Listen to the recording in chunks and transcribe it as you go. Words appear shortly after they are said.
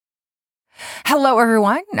Hello,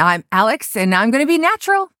 everyone. I'm Alex, and I'm going to be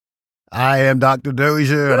natural. I am Dr.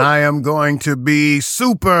 Dozier, and I am going to be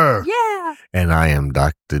super. Yeah. And I am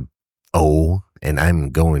Dr. O, and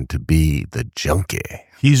I'm going to be the junkie.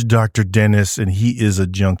 He's Dr. Dennis, and he is a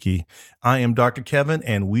junkie. I am Dr. Kevin,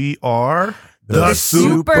 and we are the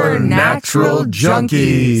Supernatural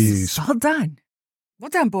Junkies. Well done. Well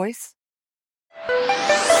done, boys.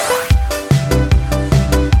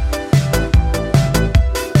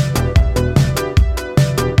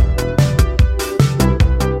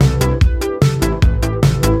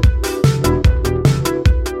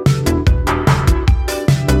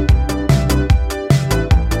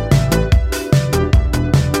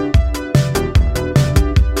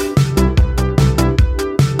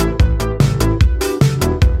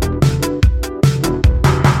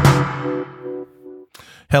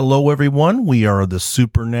 Hello, everyone. We are the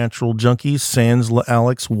Supernatural Junkies. Sans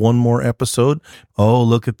Alex, one more episode. Oh,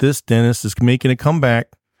 look at this. Dennis is making a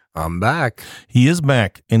comeback. I'm back. He is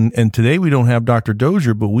back. And today we don't have Dr.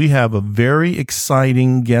 Dozier, but we have a very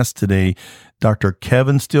exciting guest today, Dr.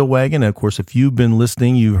 Kevin Stillwagon. And of course, if you've been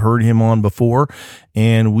listening, you've heard him on before.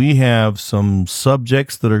 And we have some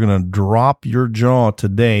subjects that are going to drop your jaw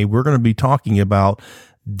today. We're going to be talking about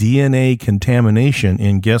DNA contamination.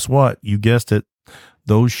 And guess what? You guessed it.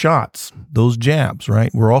 Those shots, those jabs, right?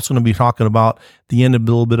 We're also going to be talking about the end a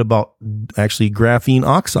little bit about actually graphene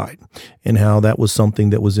oxide and how that was something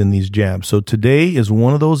that was in these jabs. So today is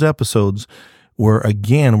one of those episodes where,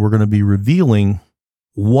 again, we're going to be revealing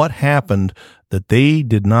what happened that they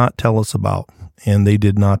did not tell us about and they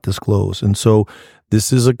did not disclose. And so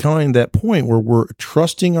this is that point where we're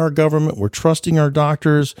trusting our government, we're trusting our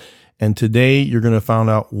doctors, and today you're going to find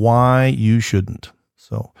out why you shouldn't.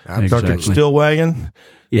 So Exactly. Dr. Stillwagon,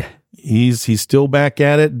 yeah, he's still back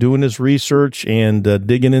at it, doing his research and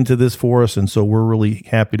digging into this for us. And so we're really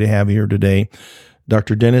happy to have you here today.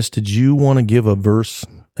 Dr. Dennis, did you want to give a verse?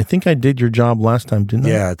 I think I did your job last time, didn't I?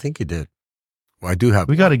 Yeah, I think you did. Well, I do have.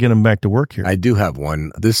 We got to get him back to work here. I do have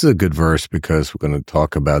one. This is a good verse because we're going to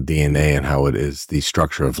talk about DNA and how it is the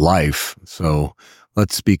structure of life. So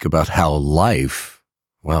let's speak about how life,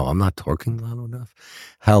 well, I'm not talking loud enough,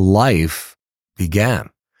 how life began.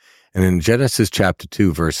 And in Genesis chapter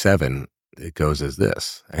 2, verse 7, it goes as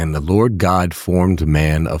this: "And the Lord God formed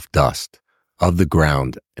man of dust, of the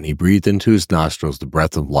ground, and he breathed into his nostrils the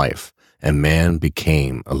breath of life, and man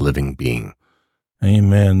became a living being."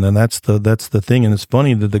 Amen. And that's the thing. And it's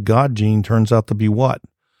funny that the God gene turns out to be what?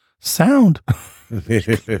 Sound.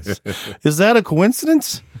 Is that a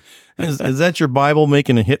coincidence? Is that your Bible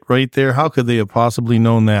making a hit right there? How could they have possibly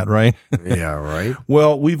known that, right? Yeah, right.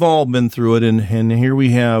 Well, we've all been through it, and here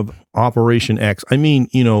we have Operation X. I mean,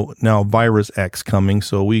 now Virus X coming,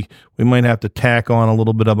 so we might have to tack on a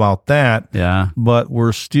little bit about that. yeah. But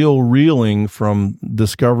we're still reeling from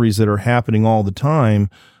discoveries that are happening all the time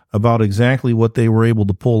about exactly what they were able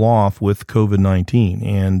to pull off with COVID-19.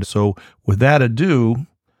 And so with that ado,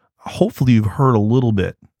 hopefully you've heard a little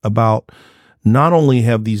bit about not only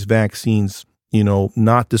have these vaccines,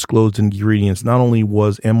 not disclosed ingredients, not only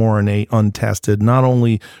was mRNA untested, not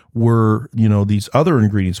only were, these other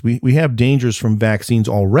ingredients, we have dangers from vaccines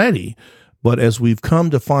already, but as we've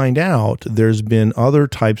come to find out, there's been other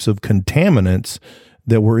types of contaminants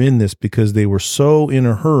that were in this because they were so in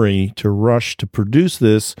a hurry to rush to produce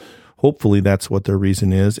this. Hopefully that's what their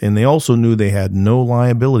reason is. And they also knew they had no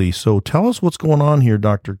liability. So tell us what's going on here,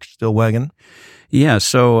 Dr. Stillwagon. Yeah,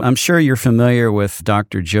 so I'm sure you're familiar with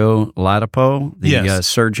Dr. Joe Ladapo, the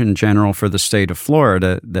Surgeon General for the state of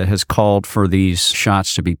Florida, that has called for these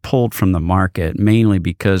shots to be pulled from the market, mainly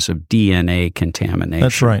because of DNA contamination.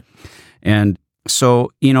 That's right. And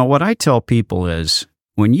so, what I tell people is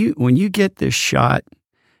when you get this shot,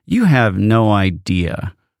 you have no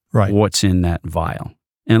idea what's in that vial.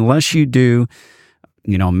 Unless you do,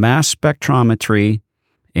 mass spectrometry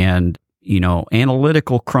and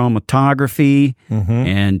analytical chromatography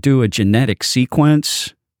and do a genetic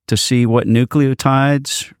sequence to see what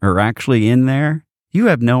nucleotides are actually in there, you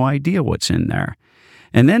have no idea what's in there.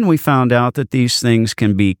 And then we found out that these things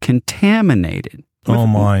can be contaminated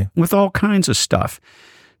with all kinds of stuff.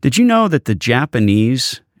 Did you know that the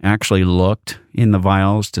Japanese actually looked in the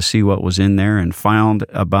vials to see what was in there and found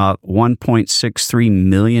about 1.63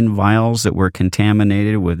 million vials that were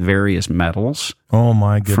contaminated with various metals? Oh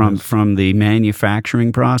my goodness! From the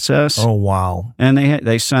manufacturing process. Oh wow! And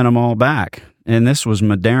they sent them all back. And this was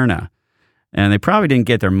Moderna, and they probably didn't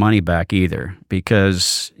get their money back either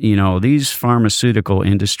because these pharmaceutical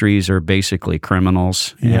industries are basically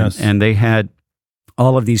criminals. Yes, and they had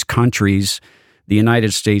all of these countries, the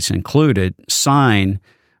United States included, sign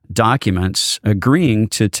documents agreeing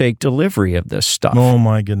to take delivery of this stuff. Oh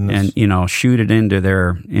my goodness! And shoot it into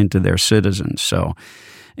their citizens. So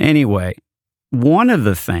anyway, one of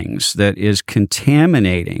the things that is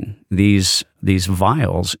contaminating these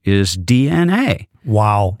vials is DNA.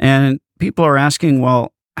 Wow! And people are asking,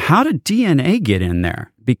 well, how did DNA get in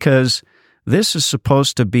there? Because this is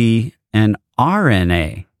supposed to be an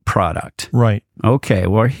RNA product. Right. Okay,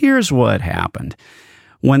 well, here's what happened.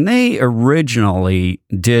 When they originally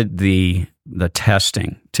did the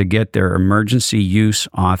testing to get their emergency use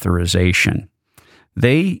authorization,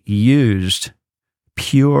 they used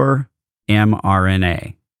pure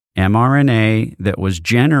mRNA that was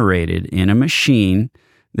generated in a machine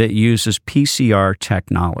that uses PCR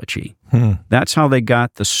technology. That's how they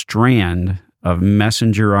got the strand of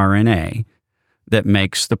messenger RNA that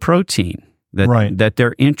makes the protein that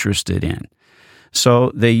they're interested in.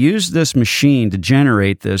 So they use this machine to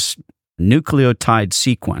generate this nucleotide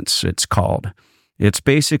sequence, it's called. It's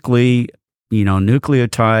basically,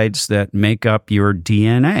 nucleotides that make up your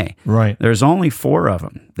DNA. Right. There's only 4 of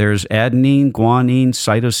them. There's adenine, guanine,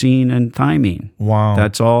 cytosine, and thymine. Wow.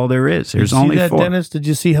 That's all there is. There's only 4. Dennis? Did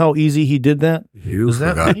you see how easy he did that? You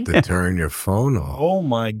forgot to turn your phone off. Oh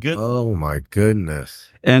my goodness. Oh my goodness.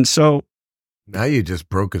 And so now you just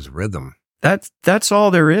broke his rhythm. That's all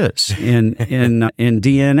there is in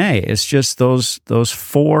DNA. It's just those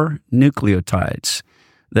 4 nucleotides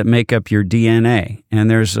that make up your DNA. And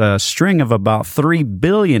there's a string of about 3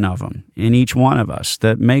 billion of them in each one of us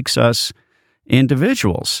that makes us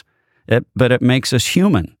individuals, but it makes us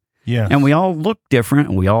human. Yes. And we all look different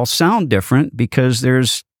and we all sound different because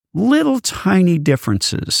there's little tiny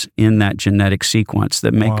differences in that genetic sequence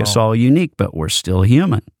that make us all unique, but we're still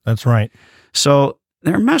human. That's right. So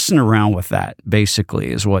they're messing around with that,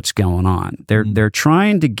 basically, is what's going on. They're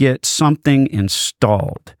trying to get something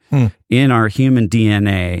installed in our human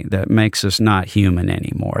DNA that makes us not human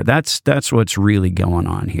anymore. That's what's really going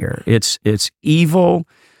on here. It's evil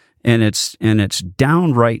and it's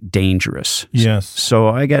downright dangerous. Yes. So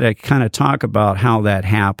I got to kind of talk about how that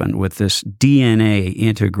happened with this DNA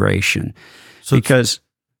integration. So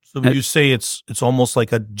would you Uh, say it's almost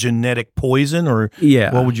like a genetic poison, or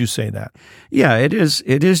Yeah. what would you say that? Yeah, it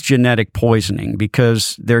is genetic poisoning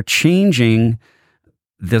because they're changing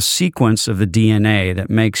the sequence of the DNA that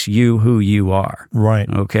makes you who you are. Right.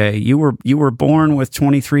 Okay. You were born with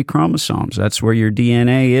 23 chromosomes. That's where your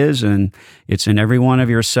DNA is, and it's in every one of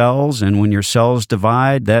your cells. And when your cells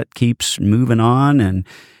divide, that keeps moving on, and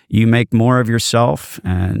you make more of yourself.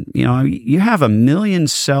 And you have 1 million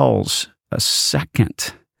cells a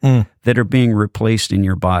second that are being replaced in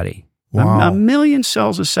your body. Wow. 1 million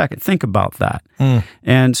cells a second. Think about that.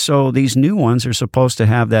 And so these new ones are supposed to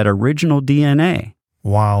have that original DNA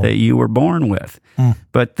that you were born with.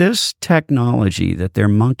 But this technology that they're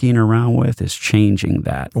monkeying around with is changing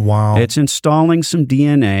that. Wow. It's installing some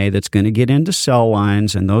DNA that's going to get into cell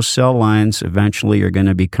lines, and those cell lines eventually are going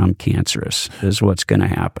to become cancerous, is what's going to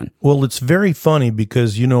happen. Well, it's very funny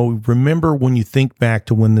because, remember when you think back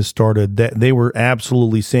to when this started, that they were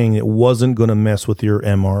absolutely saying it wasn't going to mess with your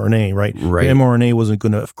mRNA, right? Right. The mRNA wasn't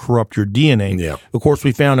going to corrupt your DNA. Yeah. Of course,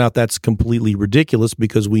 we found out that's completely ridiculous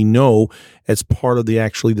because we know it's part of the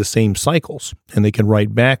same cycles, and they can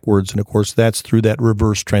write backwards. And of course, that's through that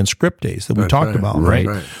reverse transcriptase that we talked about, right?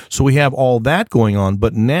 So we have all that going on.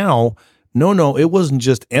 But now, no, it wasn't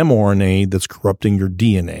just mRNA that's corrupting your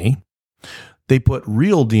DNA. They put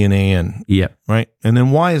real DNA in. Yeah. Right. And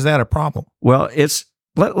then why is that a problem? Well,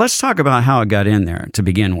 let's talk about how it got in there to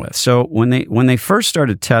begin with. So when they first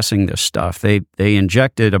started testing this stuff, they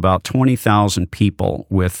injected about 20,000 people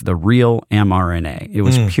with the real mRNA. It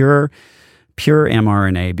was pure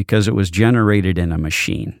mRNA because it was generated in a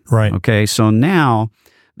machine. Right. Okay. So now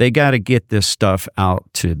they got to get this stuff out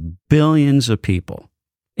to billions of people.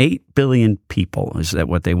 8 billion people is that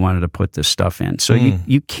what they wanted to put this stuff in. So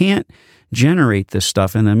you can't generate this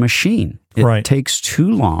stuff in a machine. It takes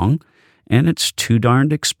too long and it's too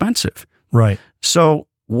darned expensive. Right. So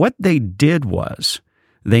what they did was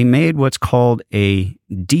they made what's called a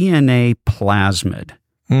DNA plasmid.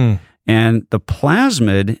 And the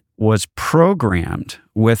plasmid was programmed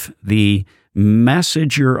with the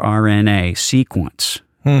messenger RNA sequence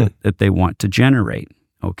that they want to generate.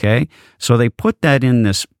 Okay? So they put that in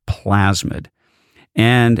this plasmid,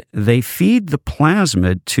 and they feed the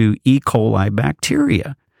plasmid to E. coli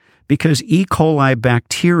bacteria because E. coli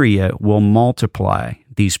bacteria will multiply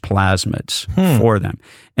these plasmids for them.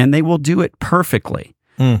 And they will do it perfectly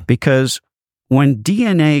because when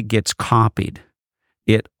DNA gets copied,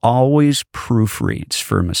 it always proofreads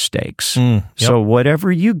for mistakes. So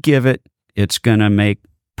whatever you give it, it's going to make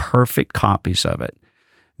perfect copies of it.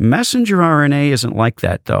 Messenger RNA isn't like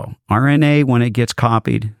that, though. RNA, when it gets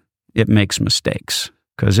copied, it makes mistakes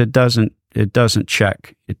because it doesn't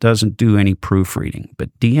check. It doesn't do any proofreading, but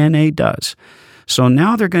DNA does. So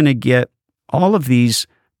now they're going to get all of these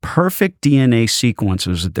perfect DNA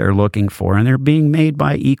sequences that they're looking for, and they're being made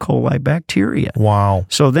by E. coli bacteria. Wow.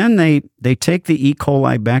 So then they take the E.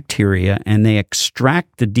 coli bacteria and they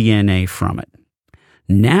extract the DNA from it.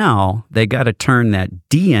 Now they got to turn that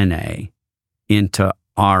DNA into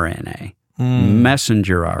RNA,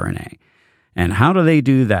 messenger RNA. And how do they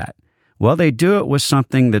do that? Well, they do it with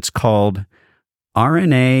something that's called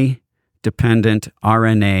RNA-dependent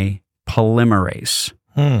RNA polymerase.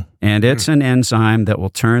 And it's an enzyme that will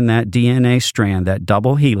turn that DNA strand, that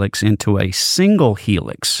double helix, into a single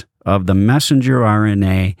helix of the messenger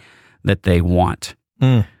RNA that they want.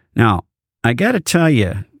 Now, I got to tell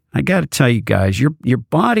you guys, your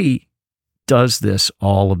body does this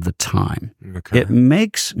all of the time. Okay. It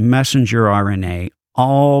makes messenger RNA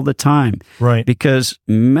all the time. Right. Because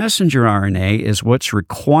messenger RNA is what's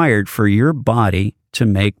required for your body to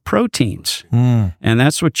make proteins. And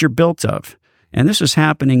that's what you're built of. And this is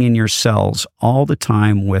happening in your cells all the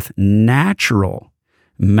time with natural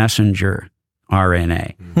messenger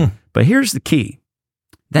RNA. But here's the key.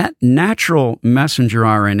 That natural messenger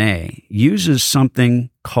RNA uses something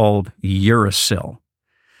called uracil.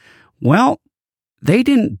 Well, they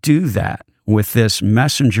didn't do that with this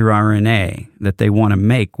messenger RNA that they want to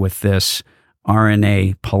make with this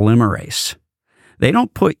RNA polymerase. They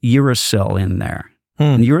don't put uracil in there.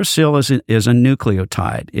 And uracil is a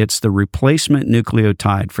nucleotide. It's the replacement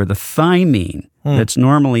nucleotide for the thymine that's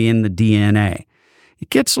normally in the DNA. It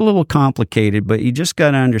gets a little complicated, but you just got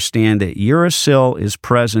to understand that uracil is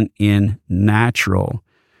present in natural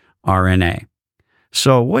RNA.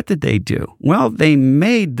 So what did they do? Well, they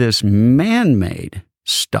made this man-made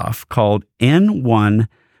stuff called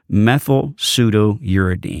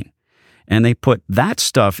N1-methylpseudouridine. And they put that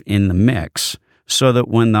stuff in the mix so that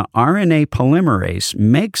when the RNA polymerase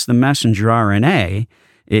makes the messenger RNA,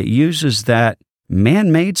 it uses that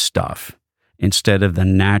man-made stuff instead of the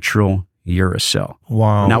natural uracil.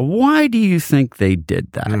 Wow. Now, why do you think they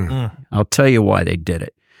did that? I'll tell you why they did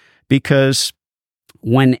it. Because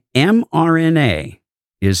when mRNA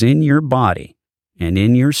is in your body and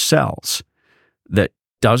in your cells that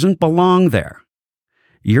doesn't belong there,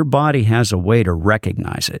 your body has a way to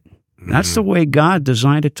recognize it. That's the way God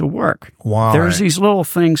designed it to work. Wow. There's these little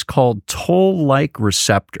things called toll-like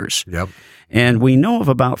receptors. Yep. And we know of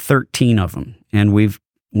about 13 of them. And we've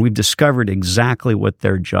discovered exactly what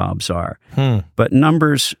their jobs are. But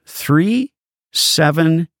numbers 3,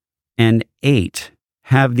 7, and 8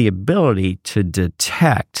 have the ability to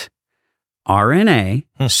detect RNA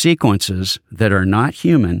sequences that are not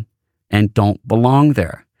human and don't belong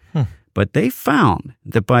there. But they found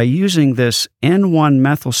that by using this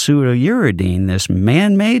N1-methylpseudouridine, this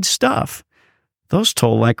man-made stuff, those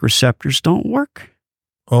toll-like receptors don't work.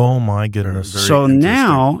 Oh, my goodness. So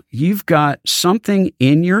now you've got something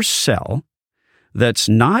in your cell that's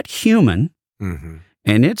not human, and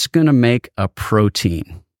it's going to make a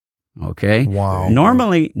protein. Okay? Wow.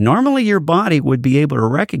 Normally your body would be able to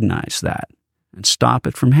recognize that and stop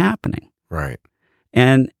it from happening. Right.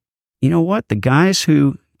 And you know what? The guys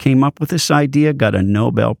who came up with this idea got a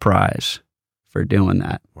Nobel Prize for doing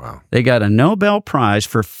that. Wow. They got a Nobel Prize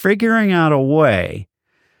for figuring out a way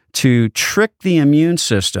to trick the immune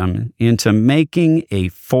system into making a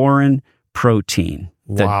foreign protein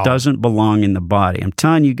that doesn't belong in the body. I'm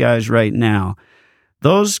telling you guys right now,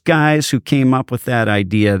 those guys who came up with that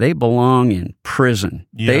idea, they belong in prison.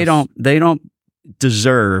 Yes. They don't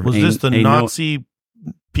deserve. Was this the Nazi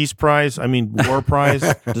Peace Prize? I mean, War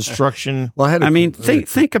Prize, destruction. Well,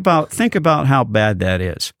 think about how bad that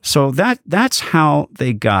is. So that's how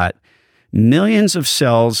they got millions of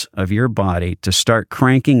cells of your body to start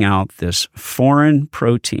cranking out this foreign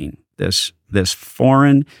protein, this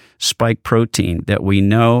foreign spike protein that we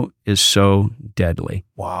know is so deadly.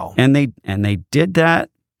 Wow. And they did that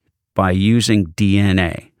by using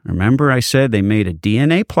DNA. Remember I said they made a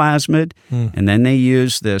DNA plasmid, and then they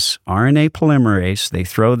used this RNA polymerase. They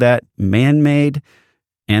throw that man-made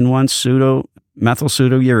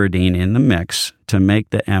N1-methylpseudouridine in the mix to make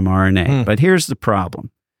the mRNA. But here's the problem.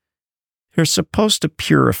 They're supposed to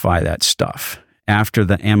purify that stuff after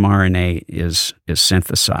the mRNA is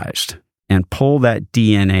synthesized and pull that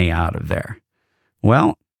DNA out of there.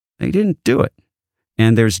 Well, they didn't do it.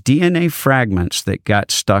 And there's DNA fragments that got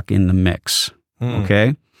stuck in the mix.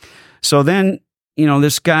 Okay? So then,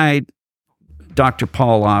 this guy, Dr.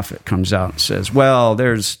 Paul Offit, comes out and says, well,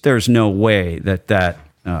 there's no way that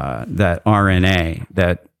RNA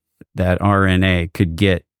could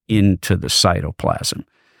get into the cytoplasm.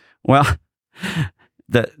 Well,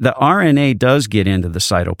 the RNA does get into the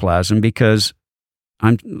cytoplasm because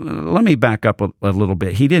let me back up a little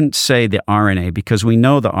bit. He didn't say the RNA because we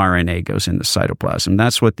know the RNA goes in the cytoplasm.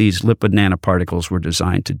 That's what these lipid nanoparticles were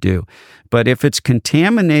designed to do. But if it's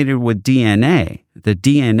contaminated with DNA, the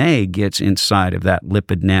DNA gets inside of that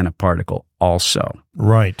lipid nanoparticle also.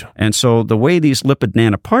 Right. And so the way these lipid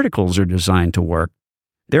nanoparticles are designed to work,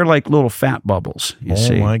 they're like little fat bubbles, you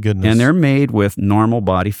see. Oh, my goodness. And they're made with normal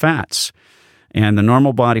body fats. And the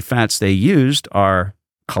normal body fats they used are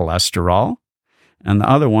cholesterol, and the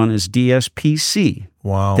other one is DSPC.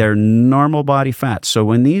 Wow. They're normal body fats. So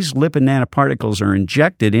when these lipid nanoparticles are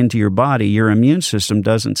injected into your body, your immune system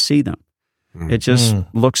doesn't see them. It just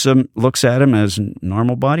looks at them as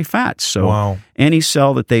normal body fats. So any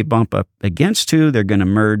cell that they bump up against they're going to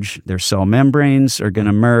merge. Their cell membranes are going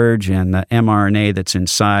to merge, and the mRNA that's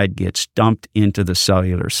inside gets dumped into the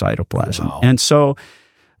cellular cytoplasm. Wow. And so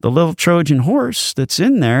the little Trojan horse that's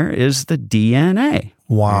in there is the DNA.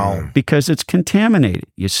 Wow. Because it's contaminated,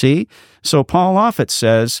 you see? So Paul Offit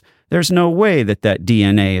says there's no way that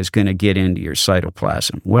DNA is going to get into your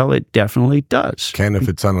cytoplasm. Well, it definitely does. Can if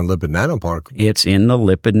it's on a lipid nanoparticle. It's in the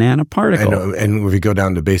lipid nanoparticle. And if you go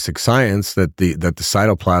down to basic science, that the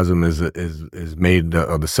cytoplasm is made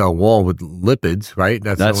of the cell wall with lipids, right?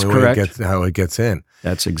 That's the only correct. way how it gets in.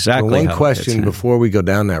 That's exactly One how question it gets in. before we go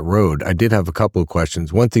down that road, I did have a couple of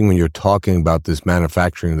questions. One thing when you're talking about this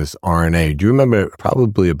manufacturing this RNA, do you remember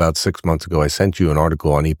probably about 6 months ago, I sent you an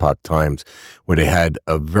article on Epoch Times where they had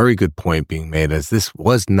a very good point being made as this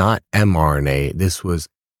was not mRNA, this was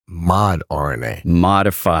mod RNA.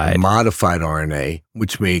 Modified RNA,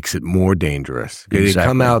 which makes it more dangerous. Exactly. They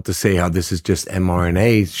come out to say how this is just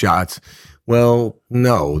mRNA shots. Well,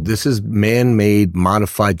 no, this is man-made,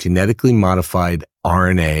 genetically modified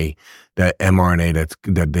RNA, that mRNA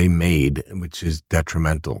that they made, which is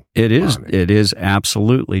detrimental. It is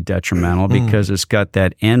absolutely detrimental because it's got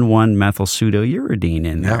that N1 methyl pseudouridine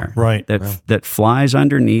in there. Right. That flies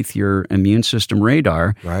underneath your immune system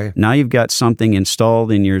radar. Right. Now you've got something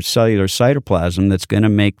installed in your cellular cytoplasm that's going to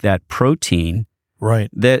make that protein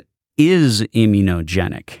that is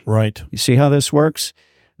immunogenic. Right. You see how this works?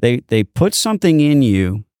 They put something in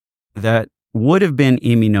you that would have been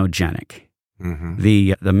immunogenic.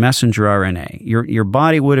 The messenger RNA. Your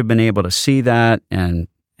body would have been able to see that and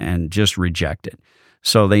just reject it.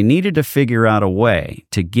 So they needed to figure out a way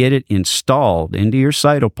to get it installed into your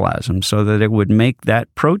cytoplasm so that it would make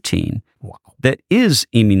that protein that is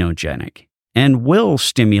immunogenic and will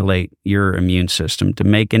stimulate your immune system to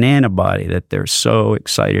make an antibody that they're so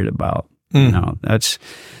excited about. You know,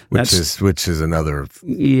 which is another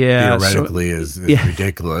theoretically is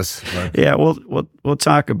ridiculous. But. Yeah, we'll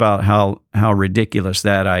talk about how ridiculous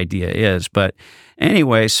that idea is. But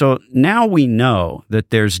anyway, so now we know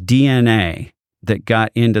that there's DNA that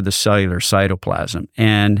got into the cellular cytoplasm,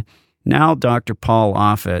 and now Dr. Paul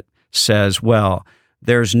Offit says, well,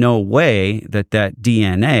 there's no way that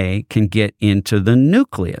DNA can get into the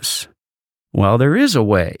nucleus. Well, there is a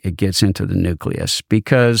way it gets into the nucleus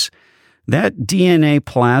because that DNA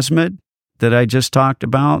plasmid that I just talked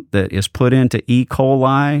about that is put into E.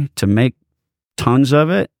 coli to make tons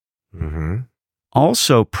of it,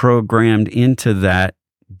 also programmed into that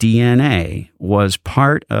DNA was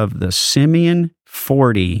part of the simian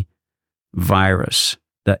 40 virus,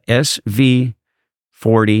 the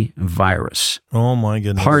SV40 virus. Oh, my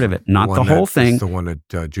goodness. Part of it, not the whole thing. That's the one that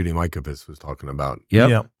Judy Mikovits was talking about.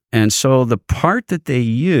 Yep. And so the part that they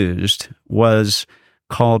used was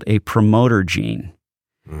called a promoter gene.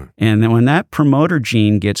 And then when that promoter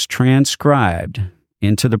gene gets transcribed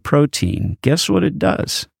into the protein, guess what it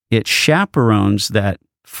does? It chaperones that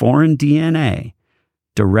foreign DNA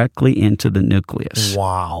directly into the nucleus.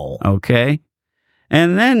 Wow. Okay?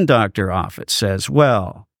 And then Dr. Offit says,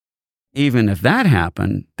 well, even if that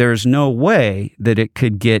happened, there's no way that it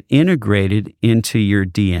could get integrated into your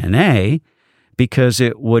DNA because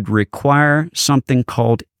it would require something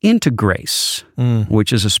called integrase,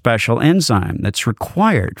 which is a special enzyme that's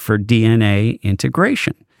required for DNA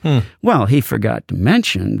integration. Well, he forgot to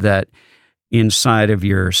mention that inside of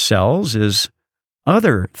your cells is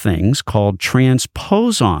other things called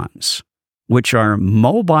transposons, which are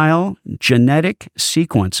mobile genetic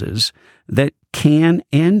sequences that can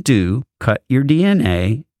and do cut your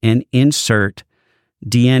DNA and insert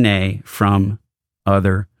DNA from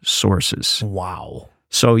other sources. Wow.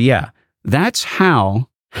 So yeah, that's how,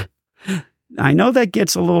 I know that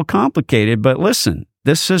gets a little complicated, but listen,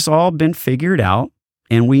 this has all been figured out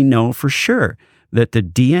and we know for sure that the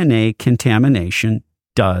DNA contamination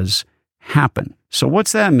does happen. So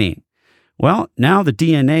what's that mean? Well, now the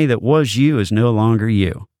DNA that was you is no longer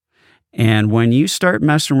you. And when you start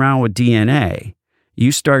messing around with DNA,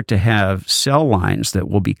 you start to have cell lines that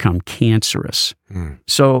will become cancerous.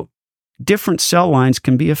 So different cell lines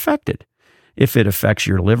can be affected. If it affects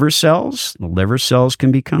your liver cells, the liver cells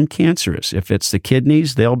can become cancerous. If it's the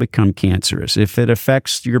kidneys, they'll become cancerous. If it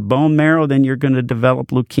affects your bone marrow, then you're going to develop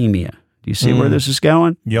leukemia. Do you see where this is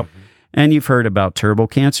going? Yep. And you've heard about turbo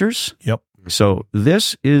cancers. Yep. So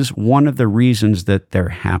this is one of the reasons that they're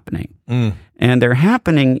happening. And they're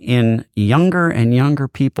happening in younger and younger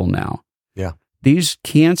people now. Yeah. These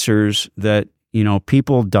cancers that,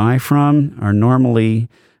 people die from are normally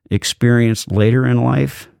experienced later in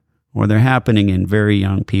life, or they're happening in very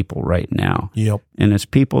young people right now. Yep. And it's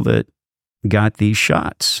people that got these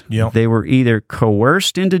shots. Yep. They were either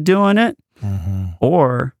coerced into doing it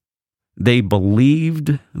or they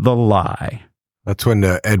believed the lie. That's when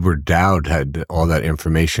Edward Dowd had all that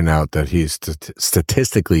information out that he's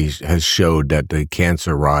statistically has showed that the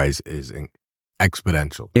cancer rise is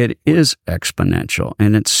exponential. It is exponential,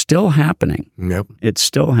 and it's still happening. Yep. It's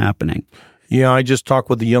still happening. Yeah, I just talked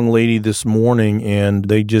with a young lady this morning, and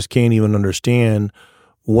they just can't even understand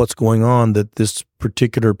what's going on, that this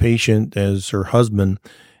particular patient as her husband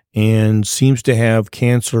and seems to have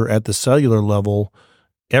cancer at the cellular level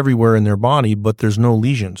everywhere in their body, but there's no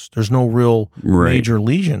lesions. There's no real major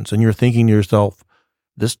lesions. And you're thinking to yourself,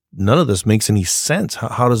 none of this makes any sense.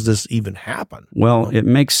 How does this even happen? Well, it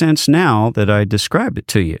makes sense now that I described it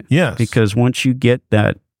to you. Yes. Because once you get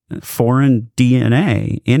that foreign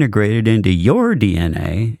DNA integrated into your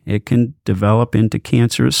DNA, it can develop into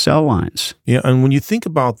cancerous cell lines. Yeah, and when you think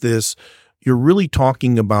about this, you're really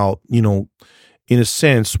talking about, in a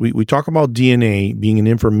sense, we talk about DNA being an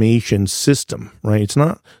information system, right? It's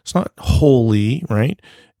not holy, right?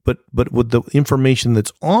 But with the information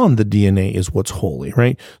that's on the DNA is what's holy,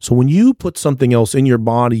 right? So when you put something else in your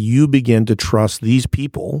body, you begin to trust these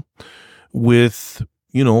people with,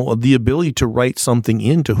 the ability to write something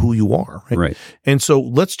into who you are, right? And so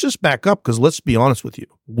let's just back up, because let's be honest with you.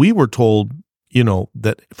 We were told,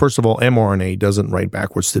 that first of all, mRNA doesn't write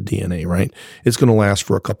backwards to DNA, right? It's going to last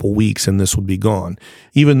for a couple weeks and this will be gone.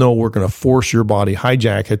 Even though we're going to force your body,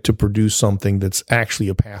 hijack it to produce something that's actually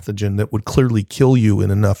a pathogen that would clearly kill you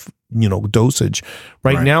in enough, dosage.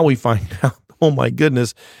 Right now we find out, oh my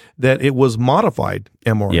goodness, that it was modified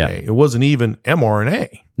mRNA. Yeah. It wasn't even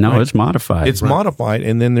mRNA. No, right? it's modified. It's modified,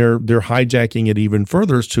 and then they're hijacking it even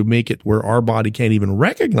further to make it where our body can't even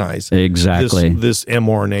recognize exactly this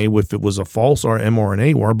mRNA. If it was a false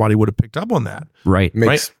mRNA, our body would have picked up on that. Right.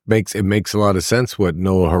 Makes a lot of sense what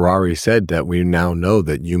Noah Harari said, that we now know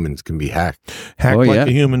that humans can be hacked like a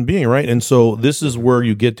human being, right? And so this is where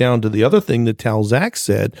you get down to the other thing that Tal Zach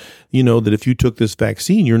said, that if you took this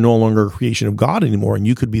vaccine, you're no longer a creation of God anymore, and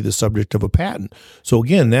you could be the subject of a patent. So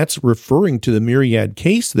again, that's referring to the myriad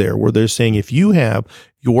case there, where they're saying if you have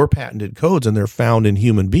your patented codes and they're found in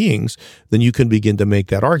human beings, then you can begin to make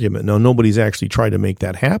that argument. Now, nobody's actually tried to make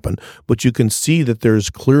that happen, but you can see that there's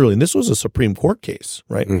clearly, and this was a Supreme Court case,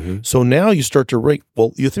 right? So now you start to rate,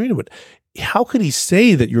 well, you think about it. How could he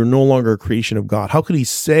say that you're no longer a creation of God? How could he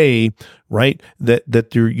say, right,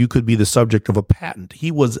 that you could be the subject of a patent? He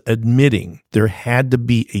was admitting there had to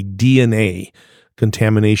be a DNA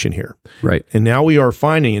contamination here. Right. And now we are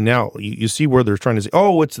finding, and now you see where they're trying to say,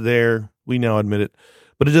 oh, it's there. We now admit it.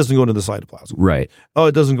 But it doesn't go into the cytoplasm. Right. Oh,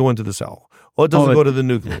 it doesn't go into the cell. Oh, it doesn't go to the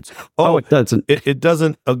nucleus. Oh, it doesn't. It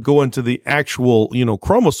doesn't go into the actual,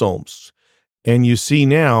 chromosomes. And you see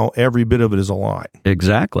now every bit of it is a lie.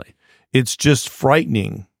 Exactly. It's just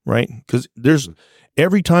frightening, right? Because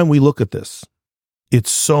every time we look at this,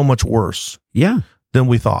 it's so much worse than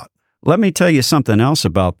we thought. Let me tell you something else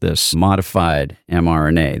about this modified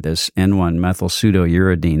mRNA, this N1 methyl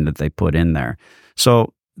pseudouridine that they put in there.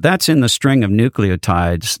 So that's in the string of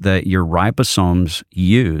nucleotides that your ribosomes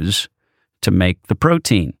use to make the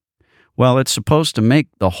protein. Well, it's supposed to make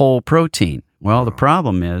the whole protein. Well, the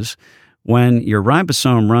problem is when your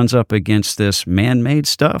ribosome runs up against this man-made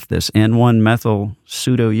stuff, this N1 methyl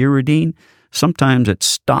pseudouridine, sometimes it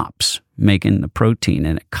stops making the protein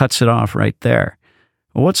and it cuts it off right there.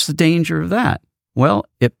 Well, what's the danger of that? Well,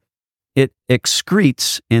 it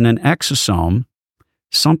excretes in an exosome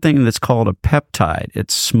something that's called a peptide.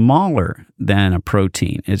 It's smaller than a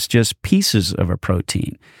protein. It's just pieces of a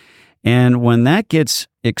protein. And when that gets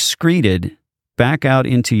excreted back out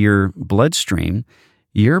into your bloodstream,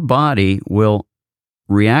 your body will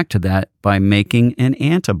react to that by making an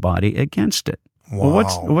antibody against it. Wow.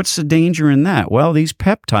 Well, what's the danger in that? Well, these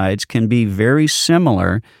peptides can be very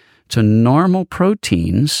similar to normal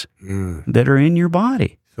proteins that are in your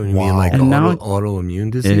body. So you mean like autoimmune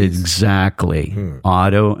disease? Exactly.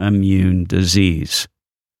 Autoimmune disease.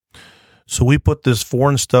 So we put this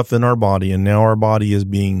foreign stuff in our body, and now our body is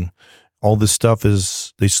being, all this stuff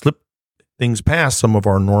is, they slip things past some of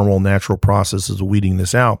our normal natural processes of weeding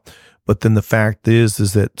this out. But then the fact is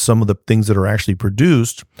that some of the things that are actually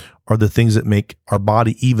produced are the things that make our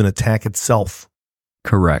body even attack itself.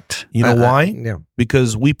 Correct. You know why? Yeah.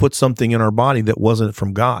 Because we put something in our body that wasn't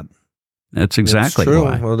from God. That's exactly true.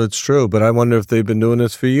 why. Well, that's true. But I wonder if they've been doing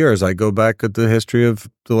this for years. I go back at the history of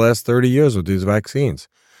the last 30 years with these vaccines.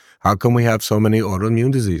 How come we have so many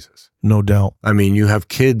autoimmune diseases? No doubt. I mean, you have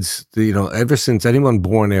kids, ever since anyone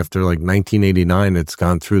born after like 1989 that's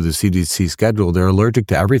gone through the CDC schedule, they're allergic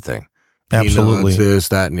to everything. Absolutely. This,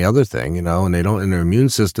 that, and the other thing, and they don't, in their immune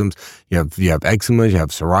systems, you have eczema, you have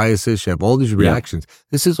psoriasis, you have all these reactions. Yep.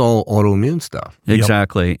 This is all autoimmune stuff.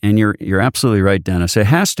 Exactly. Yep. And you're absolutely right, Dennis. It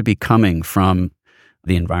has to be coming from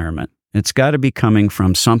the environment. It's got to be coming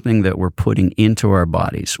from something that we're putting into our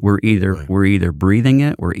bodies. We're either breathing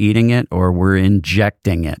it, we're eating it, or we're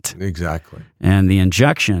injecting it. Exactly. And the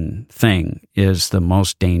injection thing is the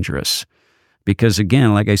most dangerous because,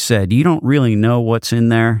 again, like I said, you don't really know what's in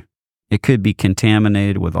there. It could be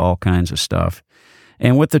contaminated with all kinds of stuff.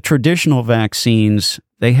 And with the traditional vaccines,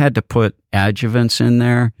 they had to put adjuvants in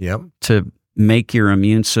there to make your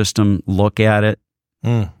immune system look at it,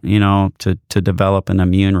 to develop an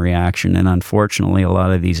immune reaction. And unfortunately, a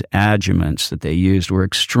lot of these adjuvants that they used were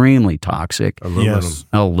extremely toxic.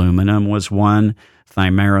 Aluminum was one.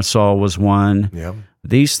 Thimerosal was one. Yep.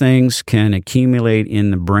 These things can accumulate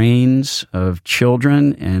in the brains of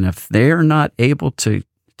children. And if they're not able to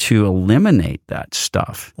eliminate that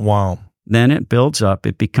stuff, then it builds up,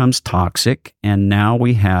 it becomes toxic, and now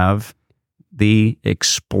we have the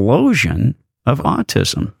explosion of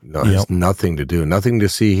autism. No, it has nothing to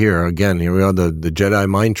see here. Again, here we are, the Jedi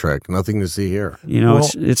mind trick, nothing to see here.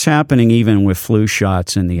 It's happening even with flu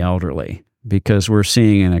shots in the elderly, because we're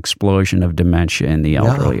seeing an explosion of dementia in the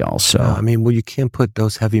elderly also. Yeah. I mean, you can't put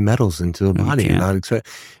those heavy metals into the body.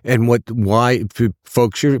 And why,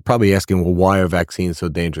 folks, you're probably asking, well, why are vaccines so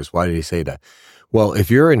dangerous? Why did he say that? Well, if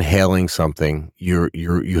you're inhaling something, you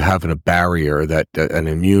have a barrier an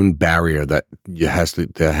immune barrier that has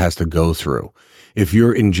to go through. If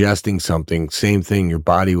you're ingesting something, same thing, your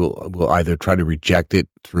body will either try to reject it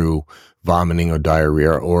through vomiting or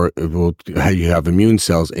diarrhea, or you have immune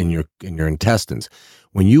cells in your intestines.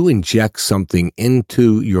 When you inject something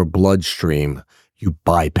into your bloodstream, you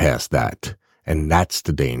bypass that, and that's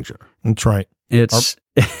the danger. That's right.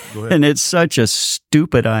 And it's such a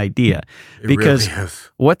stupid idea because really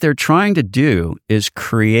what they're trying to do is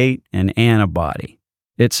create an antibody.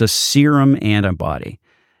 It's a serum antibody.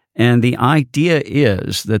 And the idea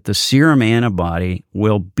is that the serum antibody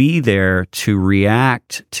will be there to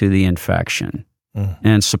react to the infection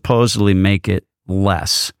and supposedly make it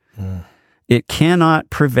less. It cannot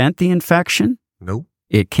prevent the infection. Nope.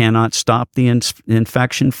 It cannot stop the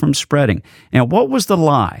infection from spreading. And what was the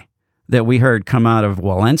lie that we heard come out of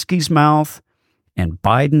Walensky's mouth and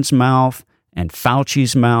Biden's mouth and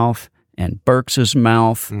Fauci's mouth and Birx's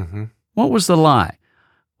mouth? Mm-hmm. What was the lie?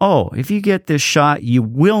 Oh, if you get this shot, you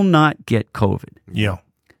will not get COVID. Yeah.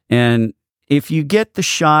 And if you get the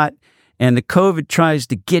shot and the COVID tries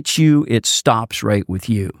to get you, it stops right with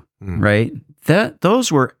you, right?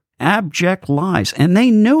 Those were abject lies, and they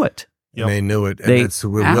knew it. Yep. They knew it. And they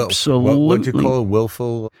absolutely. What do you call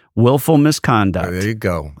it? Willful misconduct. There you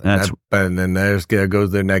go. And then there goes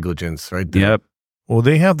their negligence right there. Yep. Well,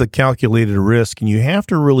 they have the calculated risk, and you have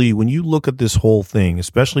to really, when you look at this whole thing,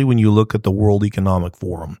 especially when you look at the World Economic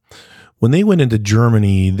Forum, when they went into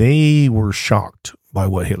Germany, they were shocked by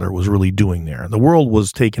what Hitler was really doing there. The world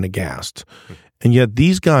was taken aghast. And yet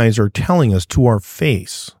these guys are telling us to our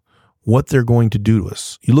face what they're going to do to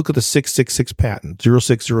us. You look at the 666 patent,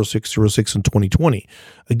 060606 in 2020.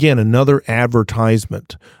 Again, another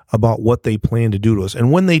advertisement about what they plan to do to us.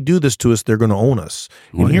 And when they do this to us, they're going to own us.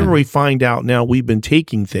 And here we find out now we've been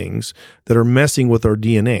taking things that are messing with our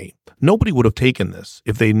DNA. Nobody would have taken this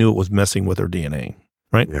if they knew it was messing with our DNA.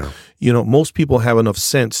 Right? Yeah. Most people have enough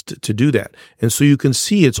sense to do that. And so you can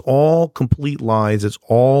see it's all complete lies. It's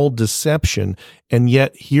all deception. And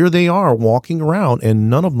yet here they are walking around and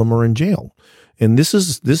none of them are in jail. And this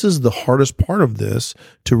is the hardest part of this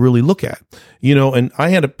to really look at. And I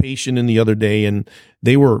had a patient in the other day and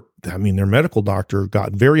their medical doctor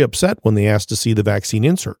got very upset when they asked to see the vaccine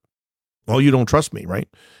insert. Well, you don't trust me, right?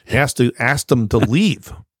 Asked them to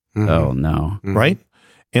leave. Oh, no. Right?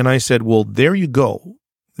 And I said, well, there you go.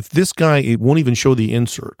 if this guy, it won't even show the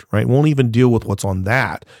insert, right? Won't even deal with what's on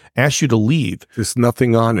that, asks you to leave. There's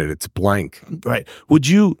nothing on it. It's blank. Right. Would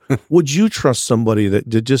you trust somebody that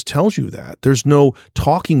just tells you that? There's no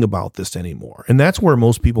talking about this anymore. And that's where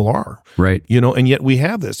most people are. Right. And yet we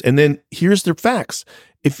have this. And then here's the facts.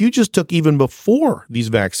 If you just took even before these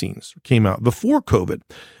vaccines came out, before COVID,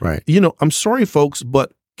 right? I'm sorry, folks,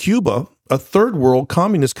 but Cuba, a third world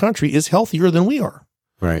communist country, is healthier than we are.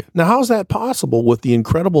 Right. Now, how is that possible with the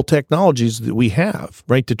incredible technologies that we have,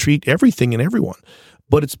 right, to treat everything and everyone?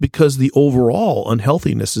 But it's because the overall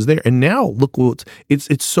unhealthiness is there. And now look,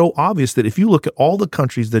 it's so obvious that if you look at all the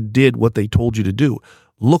countries that did what they told you to do,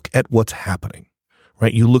 look at what's happening.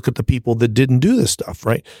 Right. You look at the people that didn't do this stuff.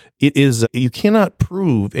 Right. It is, you cannot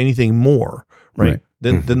prove anything more, right.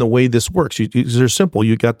 Than the way this works. They're simple.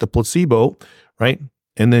 You got the placebo, right.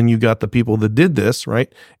 And then you got the people that did this,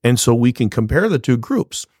 right. And so we can compare the two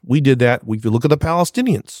groups. We did that. If you look at the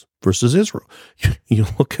Palestinians versus Israel, you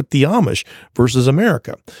look at the Amish versus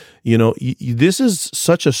America, this is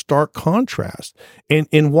such a stark contrast.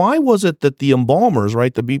 And why was it that the embalmers,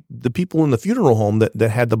 right, the people in the funeral home that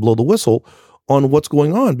had to blow the whistle on what's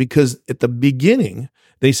going on? Because at the beginning,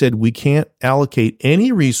 they said we can't allocate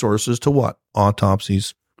any resources to what?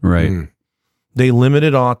 Autopsies. Right. They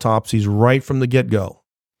limited autopsies right from the get-go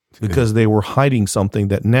because they were hiding something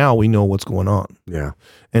that now we know what's going on. Yeah.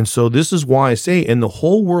 And so this is why I say, and the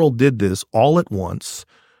whole world did this all at once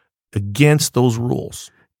against those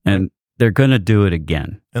rules. And they're going to do it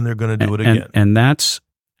again. And they're going to do it again. And that's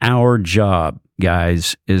our job,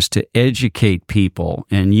 guys, is to educate people.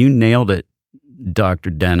 And you nailed it, Dr.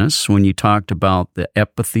 Dennis, when you talked about the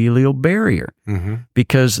epithelial barrier,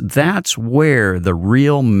 because that's where the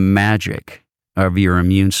real magic of your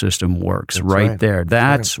immune system works. That's right there.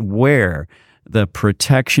 That's where the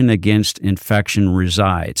protection against infection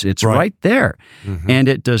resides. It's right there. And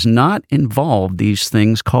it does not involve these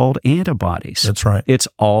things called antibodies. That's right. It's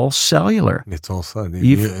all cellular. It's all cellular.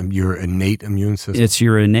 Your innate immune system. It's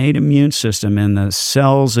your innate immune system and the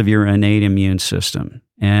cells of your innate immune system.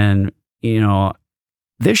 And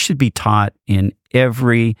this should be taught in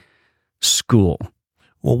every school.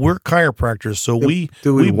 Well, we're chiropractors, so we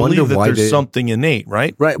believe that there's something innate,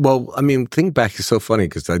 right? Right. Well, I mean, think back, it's so funny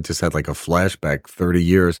because I just had like a flashback 30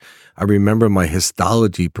 years. I remember my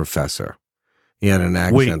histology professor. He had an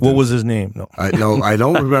accent. Wait, what was his name? No, I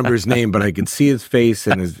don't remember his name, but I can see his face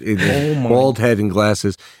and his bald head and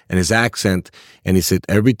glasses and his accent. And he said,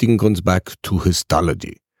 everything comes back to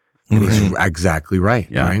histology. And he's exactly right,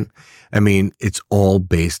 right? I mean, it's all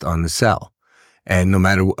based on the cell. And no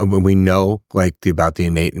matter when we know about the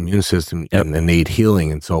innate immune system and innate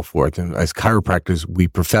healing and so forth, and as chiropractors, we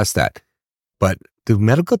profess that. But do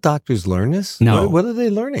medical doctors learn this? No. What are they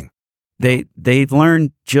learning? They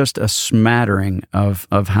learn just a smattering of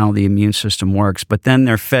how the immune system works, but then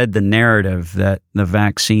they're fed the narrative that the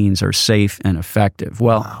vaccines are safe and effective.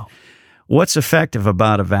 Well, what's effective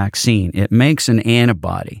about a vaccine? It makes an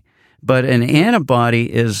antibody. But an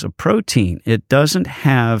antibody is a protein. It doesn't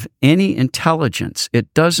have any intelligence.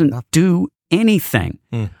 It doesn't do anything.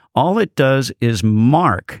 All it does is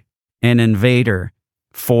mark an invader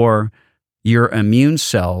for your immune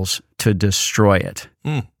cells to destroy it.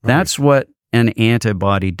 That's what an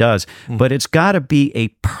antibody does. But it's got to be a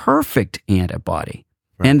perfect antibody.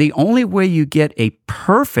 And the only way you get a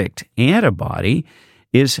perfect antibody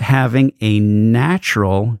is having a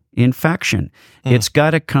natural infection. It's got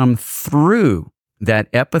to come through that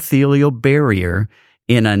epithelial barrier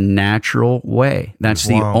in a natural way. That's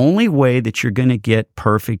the only way that you're going to get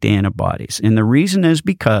perfect antibodies. And the reason is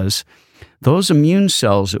because those immune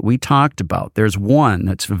cells that we talked about, there's one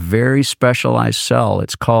that's a very specialized cell.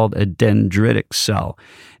 It's called a dendritic cell.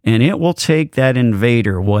 And it will take that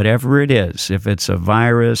invader, whatever it is, if it's a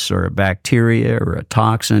virus or a bacteria or a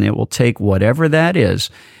toxin, it will take whatever that is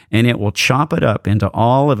and it will chop it up into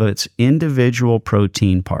all of its individual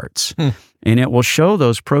protein parts. And it will show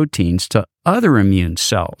those proteins to other immune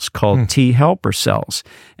cells called T helper cells.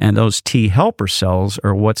 And those T helper cells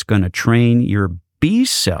are what's going to train your B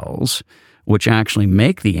cells, which actually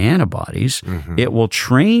make the antibodies. It will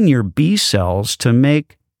train your B cells to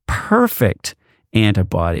make perfect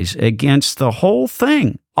antibodies against the whole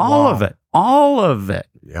thing, all of it.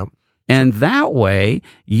 Yep. And that way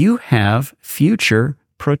you have future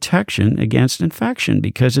protection against infection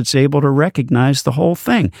because it's able to recognize the whole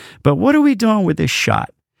thing. But what are we doing with this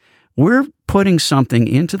shot? We're putting something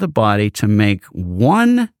into the body to make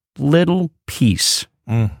one little piece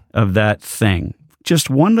of that thing, just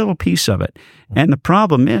one little piece of it. And the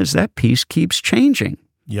problem is that piece keeps changing.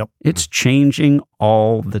 Yep. It's changing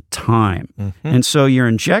all the time. And so you're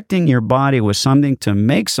injecting your body with something to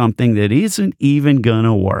make something that isn't even going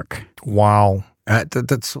to work. Wow.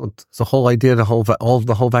 That's the whole idea of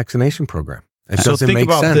the whole vaccination program. It so doesn't think make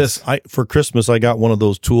about sense. this. For Christmas, I got one of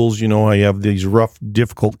those tools. I have these rough,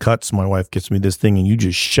 difficult cuts. My wife gets me this thing, and you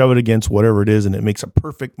just shove it against whatever it is, and it makes a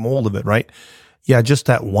perfect mold of it, right? Yeah, just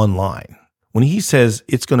that one line. When he says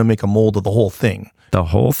it's going to make a mold of the whole thing. The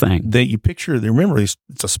whole thing. You picture, remember, it's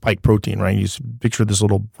a spike protein, right? You picture this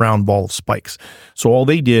little round ball of spikes. So all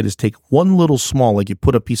they did is take one little small, like you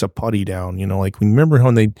put a piece of putty down, like remember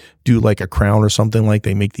when they do like a crown or something, like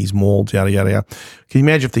they make these molds, yada, yada, yada. Can you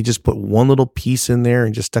imagine if they just put one little piece in there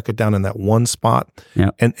and just stuck it down in that one spot?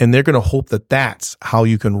 Yeah. And they're going to hope that that's how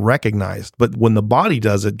you can recognize. But when the body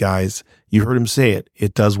does it, guys, you heard him say it,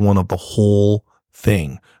 it does one of the whole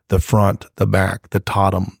thing. The front, the back, the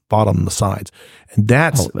bottom, the sides. And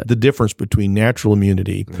that's the difference between natural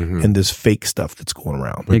immunity and this fake stuff that's going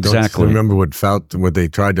around. But exactly. Remember what they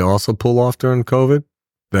tried to also pull off during COVID?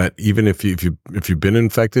 That even if you've been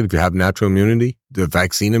infected, if you have natural immunity, the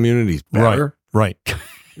vaccine immunity is better. Right.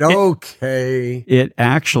 Okay. It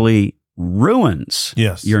actually ruins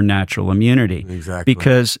your natural immunity. Exactly.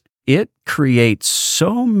 Because it creates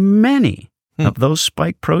so many of those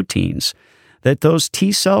spike proteins that those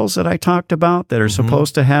T cells that I talked about that are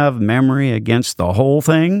supposed to have memory against the whole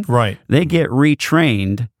thing, right? They get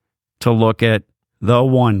retrained to look at the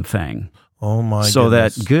one thing. Oh my So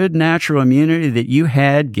goodness. that good natural immunity that you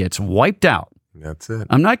had gets wiped out. That's it.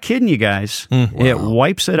 I'm not kidding you guys. Wow. It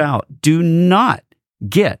wipes it out. Do not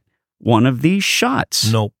get one of these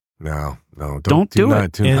shots. Nope. No. Don't do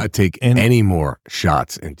it. Do not take any more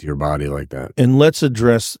shots into your body like that. And let's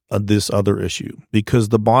address this other issue, because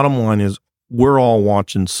the bottom line is we're all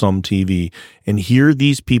watching some TV, and here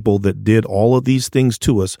these people that did all of these things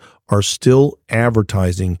to us are still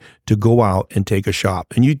advertising to go out and take a shot.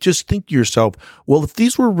 And you just think to yourself, well, if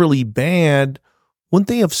these were really bad, wouldn't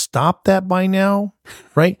they have stopped that by now?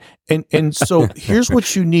 Right? And so here's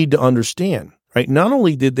what you need to understand, right? Not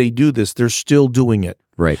only did they do this, they're still doing it.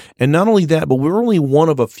 Right. And not only that, but we're only one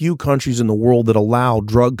of a few countries in the world that allow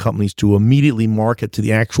drug companies to immediately market to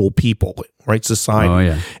the actual people, right? Society. Oh,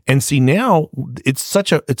 yeah. And see, now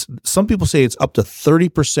some people say it's up to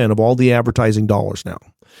 30% of all the advertising dollars now.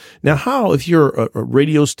 Now, if you're a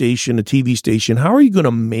radio station, a TV station, how are you going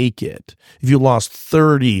to make it if you lost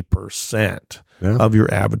 30%? Of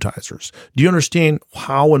your advertisers? Do you understand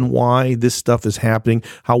how and why this stuff is happening?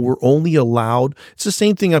 How we're only allowed? It's the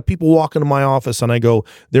same thing. People walk into my office and I go,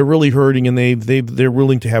 they're really hurting and they're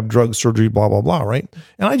willing to have drug surgery, blah, blah, blah, right?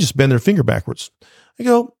 And I just bend their finger backwards. I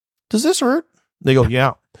go, does this hurt? They go,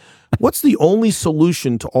 yeah. What's the only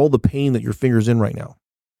solution to all the pain that your finger's in right now?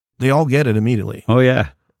 They all get it immediately. Oh, yeah.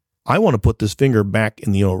 I want to put this finger back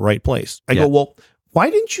in the right place. I go, well, why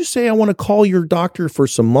didn't you say I want to call your doctor for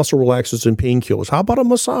some muscle relaxers and painkillers? How about a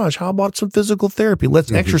massage? How about some physical therapy?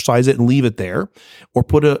 Let's exercise it and leave it there, or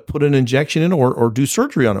put an injection in, or do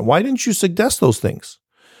surgery on it. Why didn't you suggest those things?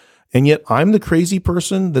 And yet I'm the crazy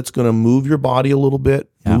person that's going to move your body a little bit,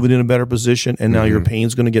 move it in a better position, and now your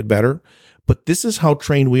pain's going to get better. But this is how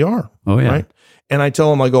trained we are. Oh, yeah. Right? And I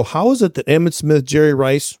tell them, I go, how is it that Emmett Smith, Jerry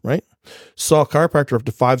Rice, right, saw a chiropractor up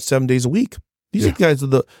to 5-7 days a week? These are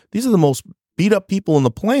the most beat up people on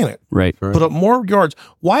the planet. Right. Put up more yards.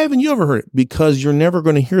 Why haven't you ever heard it? Because you're never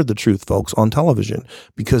going to hear the truth, folks, on television.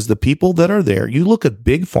 Because the people that are there, you look at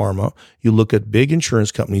big pharma, you look at big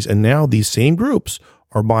insurance companies, and now these same groups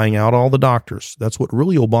are buying out all the doctors. That's what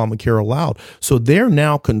really Obamacare allowed. So they're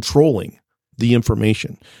now controlling the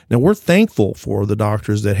information. Now, we're thankful for the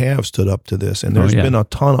doctors that have stood up to this, and there's been a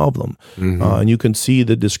ton of them. And you can see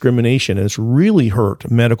the discrimination, and it's really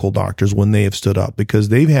hurt medical doctors when they have stood up, because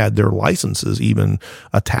they've had their licenses even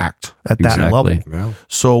attacked at that level. Yeah.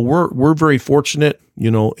 So we're very fortunate,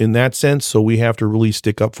 in that sense. So we have to really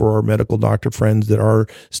stick up for our medical doctor friends that are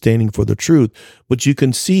standing for the truth. But you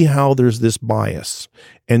can see how there's this bias.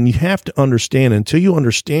 And you have to understand, until you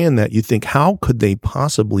understand that, you think, how could they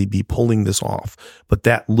possibly be pulling this off? But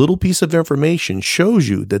that little piece of information shows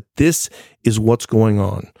you that this is what's going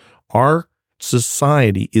on. Our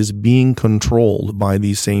society is being controlled by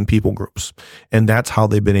these same people groups. And that's how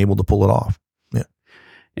they've been able to pull it off. Yeah.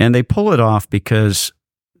 And they pull it off because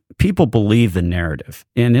people believe the narrative,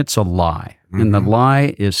 and it's a lie. And the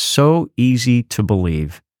lie is so easy to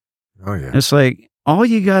believe. Oh, yeah. It's like, all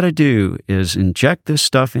you got to do is inject this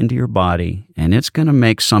stuff into your body, and it's going to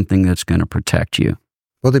make something that's going to protect you.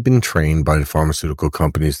 Well, they've been trained by the pharmaceutical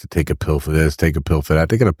companies to take a pill for this, take a pill for that.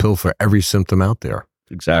 They got a pill for every symptom out there.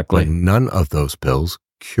 Exactly. But none of those pills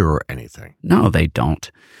cure anything. No, they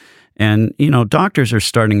don't. And, doctors are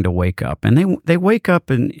starting to wake up, and they wake up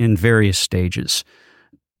in various stages.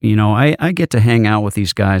 I get to hang out with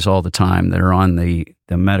these guys all the time that are on the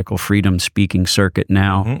medical freedom speaking circuit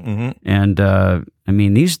now. And,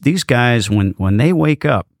 these guys, when they wake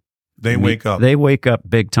up, They wake up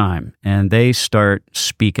big time, and they start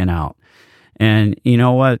speaking out. And you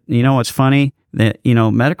know what? What's funny? That,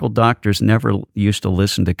 medical doctors never used to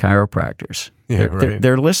listen to chiropractors. Yeah,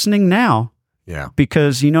 they're listening now. Yeah.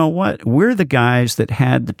 Because you know what? We're the guys that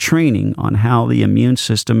had the training on how the immune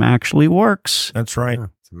system actually works. That's right. Yeah,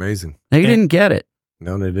 it's amazing. They didn't get it.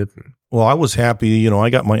 No, they didn't. Well, I was happy. I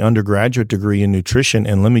got my undergraduate degree in nutrition,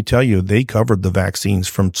 and let me tell you, they covered the vaccines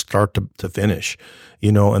from start to finish,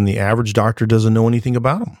 and the average doctor doesn't know anything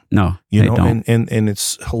about them. No, they don't. And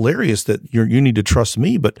it's hilarious that you need to trust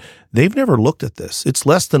me, but they've never looked at this. It's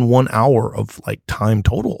less than 1 hour of time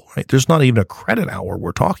total, right? There's not even a credit hour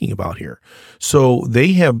we're talking about here. So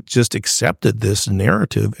they have just accepted this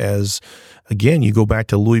narrative as, again, you go back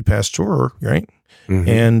to Louis Pasteur, right? Mm-hmm.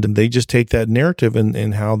 And they just take that narrative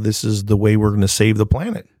and how this is the way we're going to save the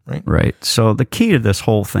planet, right? Right. So the key to this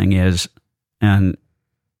whole thing is, and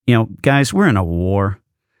guys, we're in a war,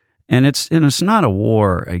 and it's not a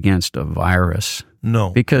war against a virus.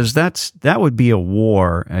 No, because that would be a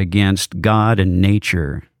war against God and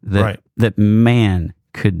nature that man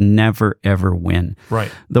could never ever win.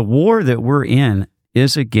 Right. The war that we're in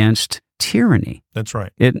is against tyranny. That's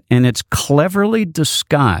right. And it's cleverly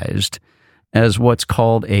disguised as what's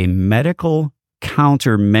called a medical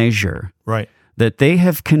countermeasure, right? That they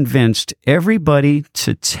have convinced everybody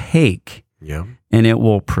to take, and it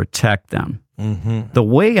will protect them. Mm-hmm. The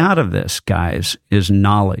way out of this, guys, is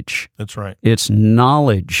knowledge. That's right. It's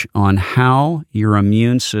knowledge on how your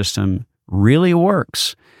immune system really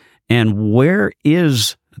works and where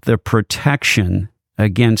is the protection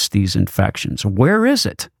against these infections. Where is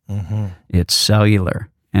it? Mm-hmm. It's cellular.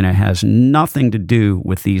 And it has nothing to do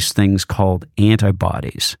with these things called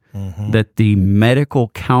antibodies that the medical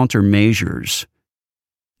countermeasures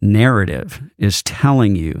narrative is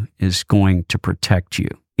telling you is going to protect you.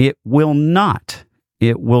 It will not.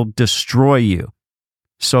 It will destroy you.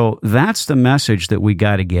 So that's the message that we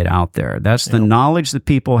got to get out there. That's the knowledge that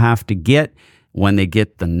people have to get. When they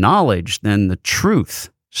get the knowledge, then the truth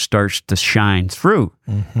starts to shine through.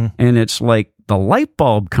 Mm-hmm. And it's like the light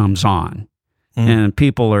bulb comes on. And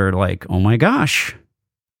people are like, "Oh my gosh,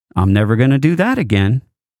 I'm never going to do that again."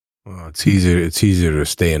 Well, it's easier to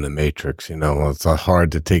stay in the matrix, It's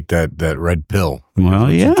hard to take that red pill. Well,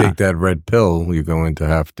 Once yeah. you take that red pill, you're going to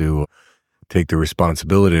have to take the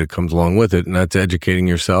responsibility that comes along with it, and that's educating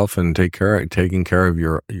yourself and taking care of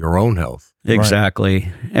your own health. Exactly.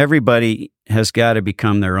 Right. Everybody has got to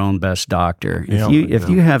become their own best doctor. If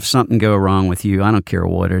you have something go wrong with you, I don't care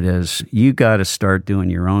what it is, you got to start doing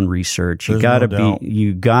your own research. You got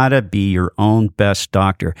to be your own best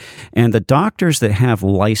doctor. And the doctors that have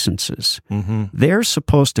licenses, they're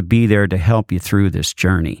supposed to be there to help you through this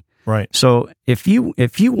journey. Right. So if you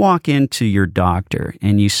walk into your doctor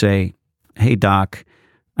and you say, "Hey doc,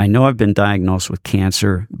 I know I've been diagnosed with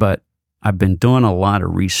cancer, but I've been doing a lot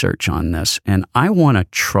of research on this, and I want to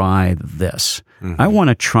try this. I want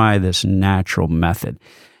to try this natural method."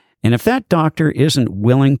 And if that doctor isn't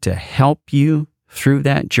willing to help you through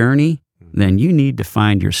that journey, then you need to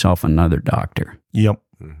find yourself another doctor. Yep.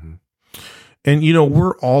 Mm-hmm. And,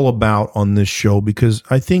 we're all about on this show, because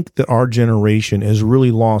I think that our generation has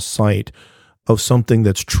really lost sight of something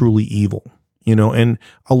that's truly evil. And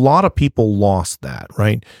a lot of people lost that,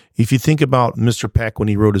 right? If you think about Mr. Peck when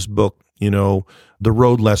he wrote his book, The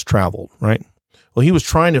Road Less Traveled, right? Well, he was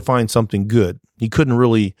trying to find something good. He couldn't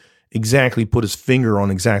really exactly put his finger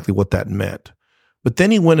on exactly what that meant. But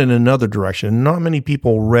then he went in another direction. Not many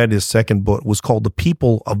people read his second book. It was called The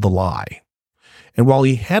People of the Lie. And while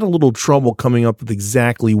he had a little trouble coming up with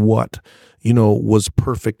exactly what, was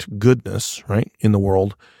perfect goodness, right, in the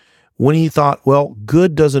world, when he thought, well,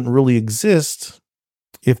 good doesn't really exist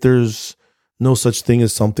if there's no such thing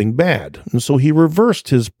as something bad. And so he reversed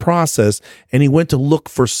his process and he went to look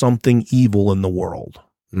for something evil in the world.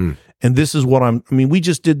 And this is what we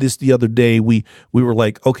just did this the other day. We were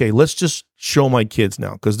like, okay, let's just show my kids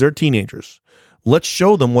now, because they're teenagers. Let's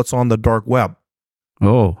show them what's on the dark web.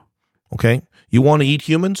 Oh. Okay. You want to eat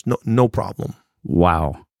humans? No problem.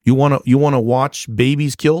 Wow. You want to watch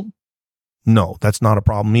babies killed? No, that's not a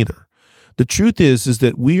problem either. The truth is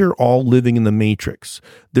that we are all living in the matrix.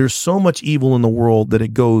 There's so much evil in the world that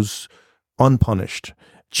it goes unpunished.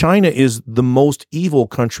 China is the most evil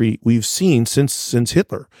country we've seen since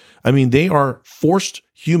Hitler. I mean, they are forced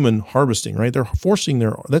human harvesting, right? They're forcing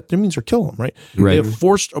that means they're killing them, right? They have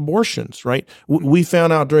forced abortions, right? We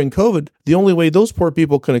found out during COVID, the only way those poor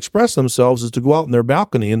people can express themselves is to go out in their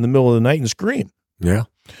balcony in the middle of the night and scream. Yeah.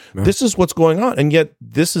 This is what's going on. And yet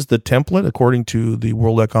this is the template, according to the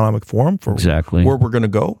World Economic Forum, for where we're going to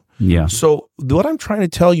go. Yeah. So what I'm trying to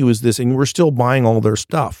tell you is this, and we're still buying all their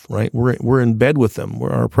stuff, right? We're in bed with them.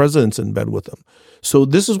 Our president's in bed with them. So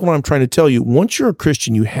this is what I'm trying to tell you. Once you're a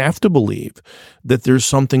Christian, you have to believe that there's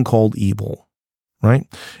something called evil, right?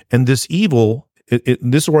 And this evil,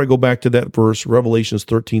 this is where I go back to that verse, Revelations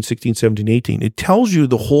 13, 16, 17, 18. It tells you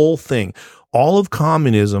the whole thing. All of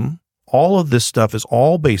communism, all of this stuff is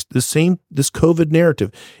all based, this COVID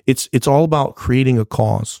narrative, it's all about creating a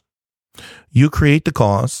cause. You create the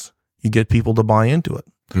cause, you get people to buy into it.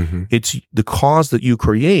 Mm-hmm. It's the cause that you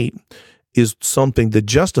create is something that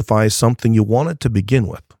justifies something you wanted to begin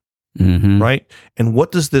with, right? And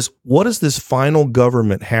what does this final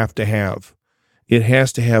government have to have? It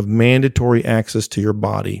has to have mandatory access to your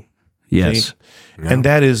body. Yes. Okay? Yeah. And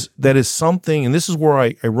that is something, and this is where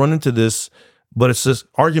I run into this, but it's this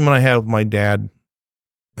argument I had with my dad.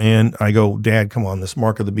 And I go, Dad, come on, this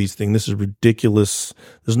mark of the beast thing, this is ridiculous.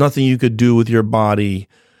 There's nothing you could do with your body.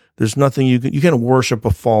 There's nothing you can't worship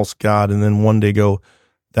a false God and then one day go,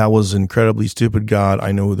 that was an incredibly stupid God.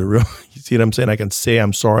 I know the real, you see what I'm saying? I can say,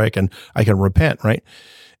 I'm sorry. I can repent, right?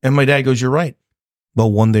 And my dad goes, you're right. But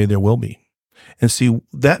one day there will be. And see,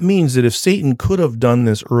 that means that if Satan could have done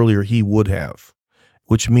this earlier, he would have,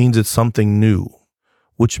 which means it's something new,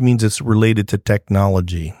 which means it's related to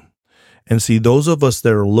technology. And see, those of us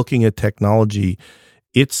that are looking at technology,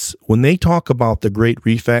 it's when they talk about the Great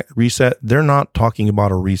Reset, they're not talking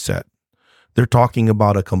about a reset. They're talking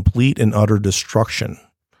about a complete and utter destruction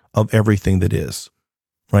of everything that is,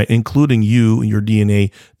 right? Including you, your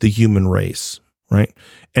DNA, the human race, right?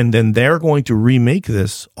 And then they're going to remake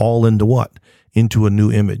this all into what? Into a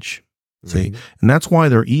new image. See? And that's why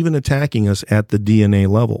they're even attacking us at the DNA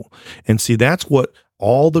level. And see, that's what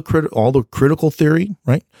all the critical theory,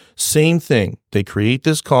 right? Same thing. They create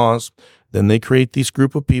this cause, then they create this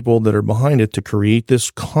group of people that are behind it to create this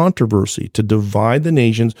controversy, to divide the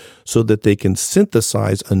nations so that they can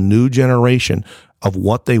synthesize a new generation of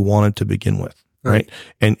what they wanted to begin with, right?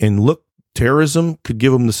 And look, terrorism could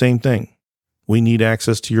give them the same thing. We need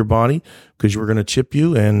access to your body because we're going to chip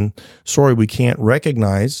you, and sorry, we can't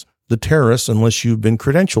recognize the terrorists unless you've been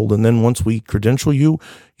credentialed. And then once we credential you,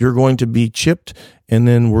 you're going to be chipped, and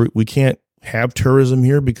then we can't have terrorism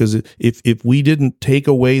here because if we didn't take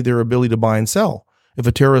away their ability to buy and sell, if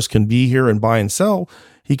a terrorist can be here and buy and sell,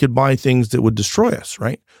 he could buy things that would destroy us,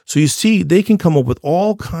 right? So you see, they can come up with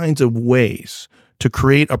all kinds of ways to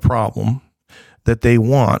create a problem that they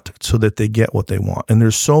want so that they get what they want. And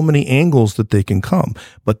there's so many angles that they can come,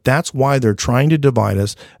 but that's why they're trying to divide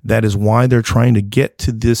us. That is why they're trying to get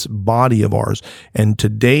to this body of ours. And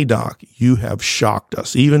today, Doc, you have shocked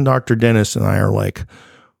us. Even Dr. Dennis and I are like,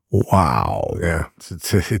 wow. Yeah.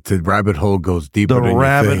 The rabbit hole goes deeper than you think. The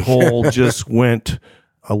rabbit hole just went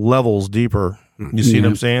levels deeper. You see what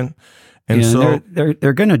I'm saying? And so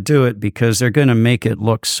they're going to do it because they're going to make it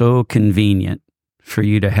look so convenient for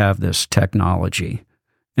you to have this technology.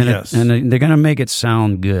 And yes. And they're going to make it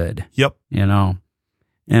sound good. Yep. You know,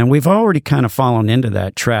 and we've already kind of fallen into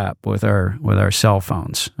that trap with our cell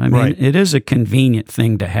phones. I mean, It is a convenient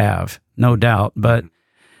thing to have, no doubt, but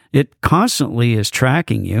it constantly is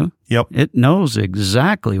tracking you. Yep. It knows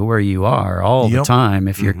exactly where you are all the time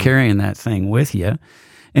if you're carrying that thing with you.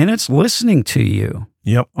 And it's listening to you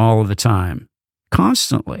all of the time,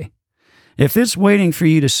 constantly. If it's waiting for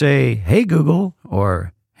you to say, hey, Google,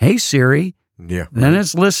 or hey, Siri, then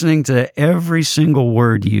it's listening to every single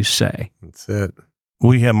word you say. That's it.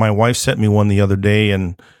 My wife sent me one the other day,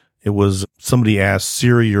 and it was somebody asked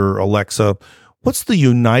Siri or Alexa, what's the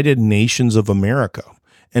United Nations of America?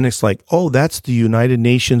 And it's like, oh, that's the United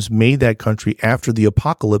Nations made that country after the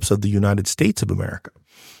apocalypse of the United States of America,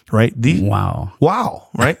 right? Wow,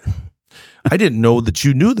 right? I didn't know that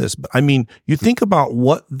you knew this, but I mean, you think about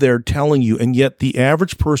what they're telling you, and yet the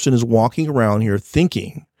average person is walking around here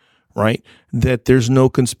thinking, right, that there's no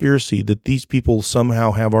conspiracy, that these people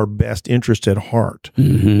somehow have our best interest at heart.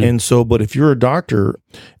 Mm-hmm. And so, but if you're a doctor,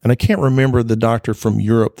 and I can't remember the doctor from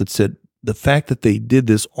Europe that said, the fact that they did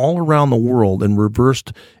this all around the world and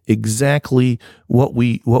reversed exactly what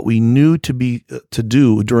we knew to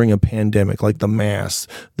do during a pandemic, like the masks,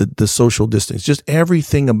 the social distance, just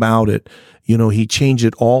everything about it. You know, he changed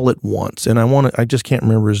it all at once. And I just can't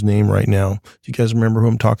remember his name right now. Do you guys remember who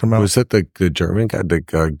I'm talking about? Was that the German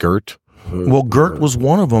guy, Gert? Well, Gert was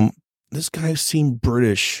one of them. This guy seemed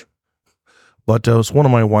British, but it's one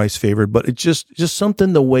of my wife's favorite. But it's just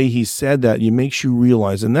something, the way he said that, it makes you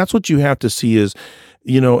realize. And that's what you have to see is,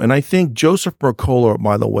 and I think Joseph Mercola,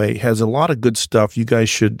 by the way, has a lot of good stuff. You guys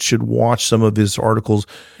should watch some of his articles.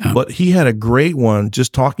 Yeah. But he had a great one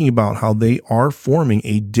just talking about how they are forming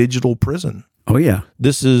a digital prison. Oh, yeah.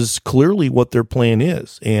 This is clearly what their plan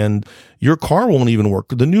is. And your car won't even work.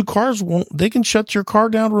 The new cars won't. They can shut your car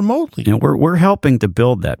down remotely. And we're helping to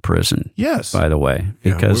build that prison. Yes. By the way,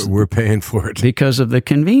 because we're paying for it. Because of the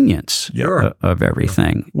convenience of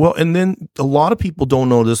everything. Well, and then a lot of people don't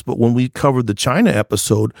know this, but when we covered the China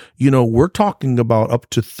episode, we're talking about up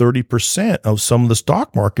to 30% of some of the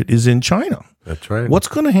stock market is in China. That's right. What's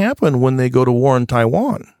going to happen when they go to war in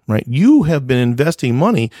Taiwan, right? You have been investing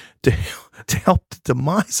money to help the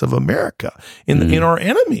demise of America in our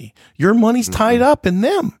enemy. Your money's tied up in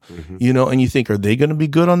them, and you think, are they going to be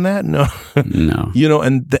good on that? No. No.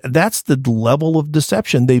 And that's the level of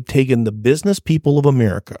deception. They've taken the business people of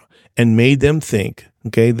America and made them think,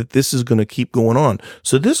 that this is going to keep going on.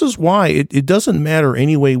 So this is why it doesn't matter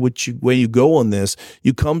anyway which way you go on this,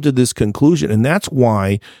 you come to this conclusion. And that's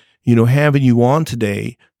why, having you on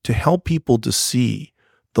today to help people to see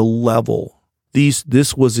the level.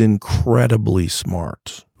 This was incredibly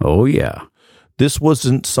smart. Oh, yeah. This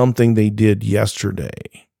wasn't something they did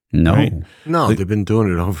yesterday. No. Right? No, they've been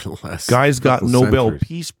doing it over the last guys got Nobel centuries.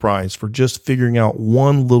 Peace Prize for just figuring out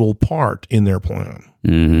one little part in their plan.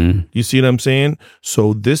 Mm-hmm. You see what I'm saying?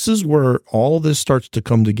 So this is where all this starts to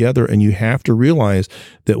come together, and you have to realize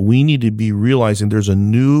that we need to be realizing there's a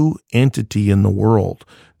new entity in the world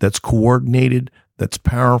that's coordinated, that's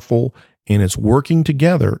powerful, and it's working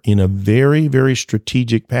together in a very, very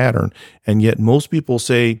strategic pattern. And yet most people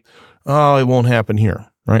say, oh, it won't happen here,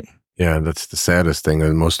 right? Yeah, that's the saddest thing.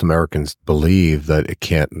 And most Americans believe that it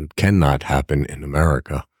cannot happen in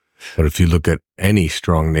America. But if you look at any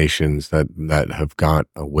strong nations that have got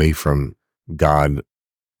away from God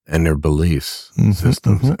and their beliefs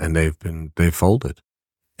systems, and they've folded.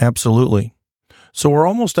 Absolutely. So we're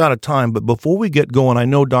almost out of time, but before we get going, I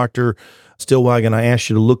know Dr. Stillwagon, I asked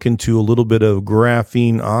you to look into a little bit of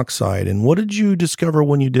graphene oxide. And what did you discover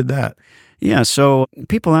when you did that? Yeah, so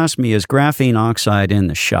people ask me, is graphene oxide in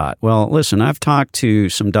the shot? Well, listen, I've talked to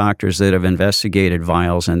some doctors that have investigated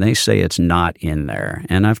vials, and they say it's not in there.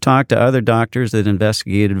 And I've talked to other doctors that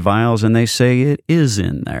investigated vials, and they say it is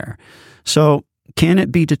in there. So can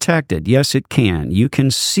it be detected? Yes, it can. You can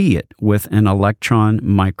see it with an electron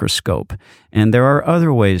microscope. And there are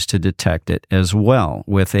other ways to detect it as well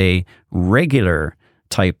with a regular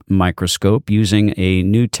type microscope using a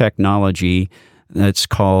new technology that's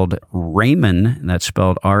called Raman, that's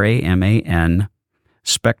spelled R-A-M-A-N,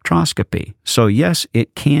 spectroscopy. So yes,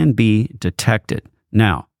 it can be detected.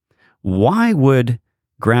 Now, why would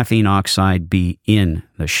graphene oxide be in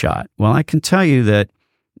the shot? Well, I can tell you that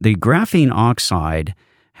the graphene oxide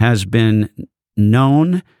has been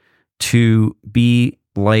known to be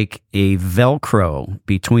like a Velcro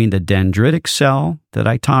between the dendritic cell that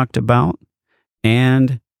I talked about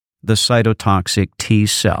and the cytotoxic T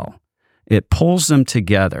cell. It pulls them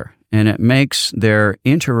together, and it makes their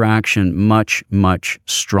interaction much, much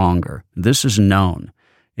stronger. This is known.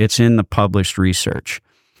 It's in the published research.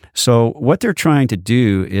 So what they're trying to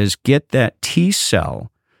do is get that T cell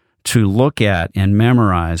to look at and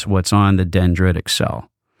memorize what's on the dendritic cell.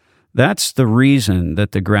 That's the reason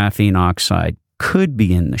that the graphene oxide could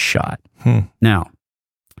be in the shot. Now,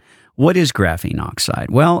 what is graphene oxide?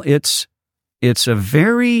 Well, it's a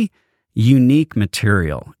very unique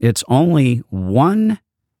material. It's only 1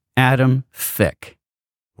 atom thick.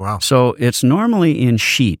 Wow. So it's normally in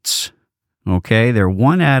sheets, okay? They're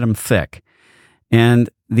 1 atom thick. And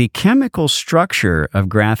the chemical structure of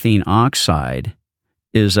graphene oxide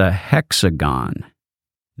is a hexagon.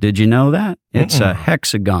 Did you know that? It's a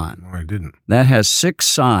hexagon. No, I didn't. That has 6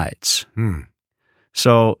 sides.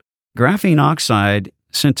 So graphene oxide,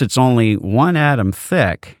 since it's only 1 atom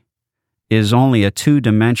thick, is only a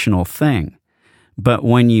 2-dimensional thing. But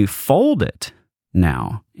when you fold it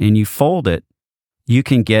now, you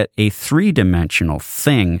can get a 3-dimensional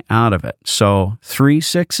thing out of it. So 3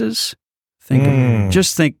 sixes?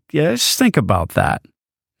 Just think about that.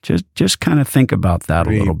 Just kind of think about that a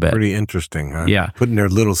little bit. Pretty interesting, huh? Yeah. Putting their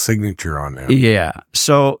little signature on there. Yeah.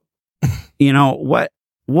 So,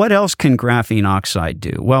 what else can graphene oxide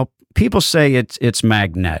do? Well, people say it's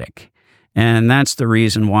magnetic. And that's the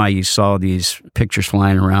reason why you saw these pictures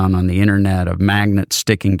flying around on the internet of magnets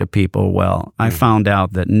sticking to people. Well, I found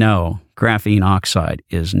out that no, graphene oxide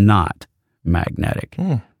is not magnetic.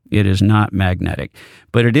 It is not magnetic,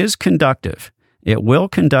 but it is conductive. It will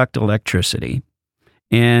conduct electricity.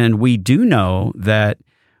 And we do know that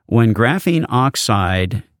when graphene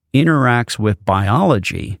oxide interacts with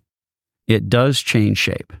biology, it does change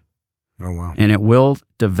shape. Oh, wow. And it will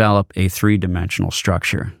develop a three-dimensional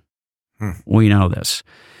structure. We know this.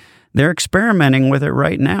 They're experimenting with it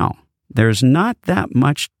right now. There's not that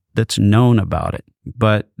much that's known about it,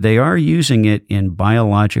 but they are using it in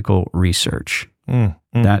biological research.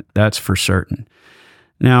 That's for certain.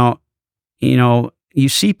 Now, you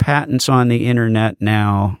see patents on the internet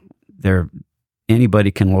now.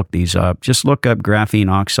 Anybody can look these up. Just look up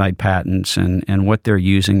graphene oxide patents and what they're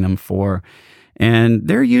using them for. And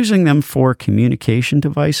they're using them for communication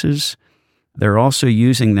devices. They're also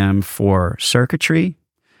using them for circuitry.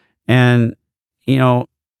 And,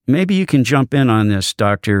 maybe you can jump in on this,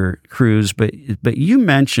 Dr. Cruz, but you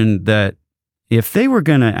mentioned that if they were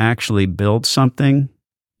going to actually build something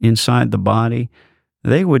inside the body,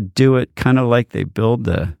 they would do it kind of like they build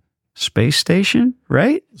the space station,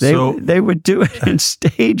 right? They would do it in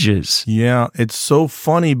stages. Yeah, it's so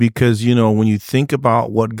funny because, when you think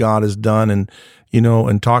about what God has done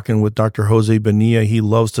and talking with Dr. Jose Bonilla, he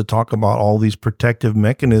loves to talk about all these protective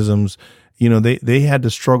mechanisms. They had to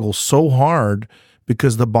struggle so hard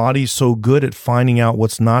because the body's so good at finding out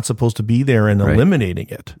what's not supposed to be there and eliminating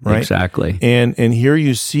it, right? Exactly. And here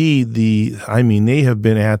you see they have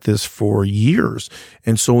been at this for years.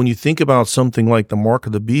 And so when you think about something like the mark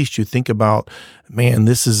of the beast, you think about, man,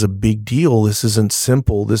 this is a big deal. This isn't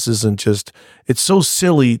simple. This isn't just, it's so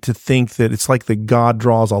silly to think that it's like that God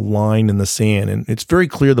draws a line in the sand. And it's very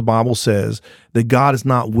clear the Bible says that God is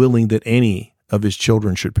not willing that any of his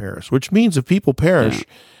children should perish, which means if people perish,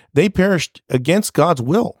 they perished against God's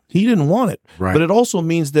will. He didn't want it. Right. But it also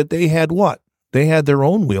means that they had what? They had their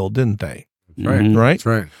own will, didn't they? Right. Right? That's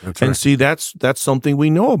right. That's and right. see, that's something we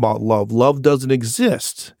know about love. Love doesn't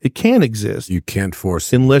exist. It can't exist. You can't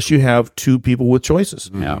force it. Unless you have two people with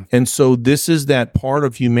choices. Yeah. And so this is that part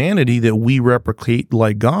of humanity that we replicate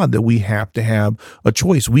like God, that we have to have a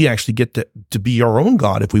choice. We actually get to be our own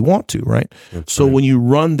God if we want to, right? So when you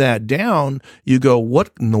run that down, you go,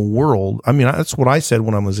 what in the world? That's what I said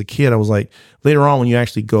when I was a kid. I was like, later on when you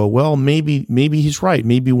actually go, well, maybe he's right.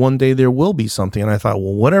 Maybe one day there will be something. And I thought,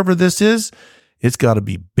 well, whatever this is, it's got to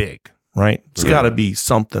be big, right? It's got to be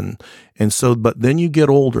something. And so, but then you get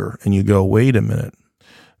older and you go, wait a minute,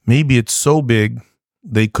 maybe it's so big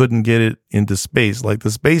they couldn't get it into space, like the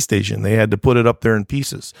space station. They had to put it up there in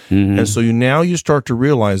pieces. And so you start to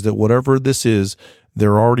realize that whatever this is,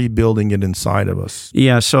 they're already building it inside of us.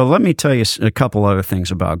 Yeah. So let me tell you a couple other things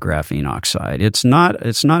about graphene oxide. It's not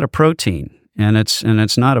a protein, and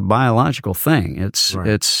it's not a biological thing. It's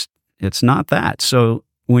not that. So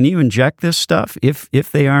when you inject this stuff, if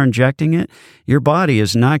they are injecting it, your body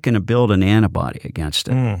is not going to build an antibody against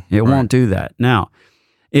it. It won't do that. Now,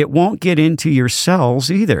 it won't get into your cells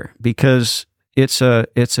either because it's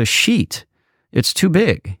a sheet. It's too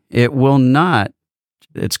big. It will not.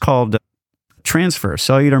 It's called transfer,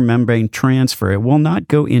 cellular membrane transfer. It will not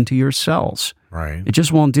go into your cells. Right. It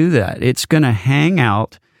just won't do that. It's going to hang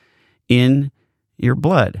out in your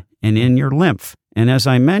blood and in your lymph. And as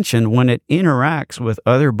I mentioned, when it interacts with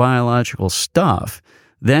other biological stuff,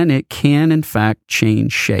 then it can, in fact,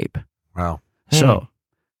 change shape. Wow. So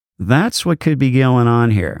that's what could be going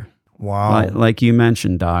on here. Wow. Like you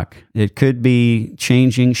mentioned, Doc. It could be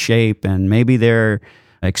changing shape, and maybe they're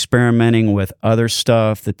experimenting with other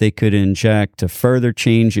stuff that they could inject to further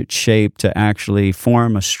change its shape to actually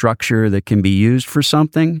form a structure that can be used for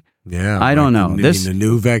something. Yeah. I don't know. The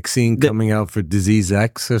new vaccine coming out for disease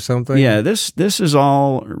X or something? Yeah, this is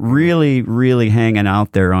all really, really hanging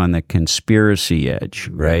out there on the conspiracy edge,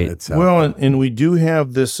 right? Well, and we do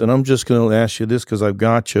have this, and I'm just going to ask you this because I've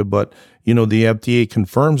got you, but, the FDA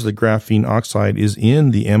confirms that graphene oxide is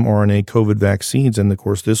in the mRNA COVID vaccines. And, of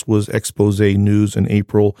course, this was expose news in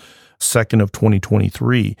April 2nd of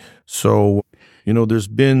 2023. So, there's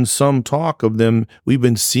been some talk of them. We've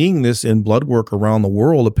been seeing this in blood work around the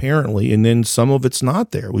world, apparently, and then some of it's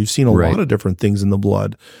not there. We've seen a lot of different things in the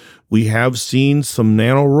blood. We have seen some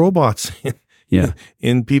nanorobots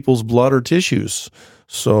in people's blood or tissues.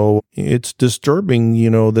 So it's disturbing,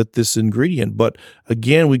 that this ingredient. But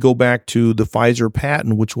again, we go back to the Pfizer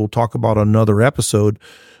patent, which we'll talk about on another episode.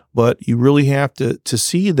 But you really have to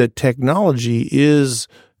see that technology is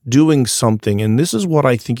doing something. And this is what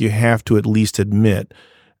I think you have to at least admit,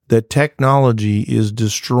 that technology is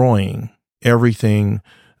destroying everything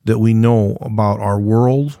that we know about our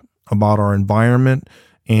world, about our environment,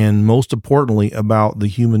 and most importantly, about the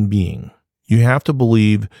human being. You have to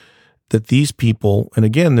believe that these people, and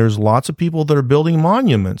again, there's lots of people that are building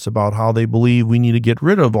monuments about how they believe we need to get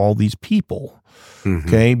rid of all these people.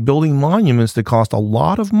 Okay, building monuments that cost a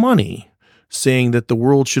lot of money, saying that the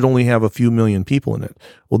world should only have a few million people in it.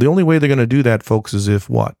 Well, the only way they're going to do that, folks, is if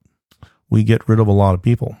what? We get rid of a lot of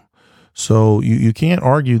people. So you can't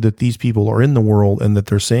argue that these people are in the world and that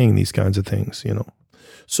they're saying these kinds of things, you know.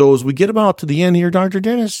 So as we get about to the end here, Dr.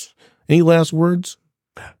 Dennis, any last words?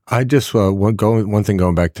 I just one thing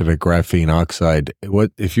going back to the graphene oxide.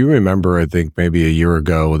 What if you remember? I think maybe a year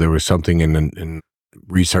ago there was something in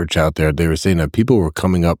research out there. They were saying that people were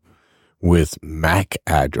coming up with MAC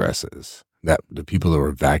addresses, that the people that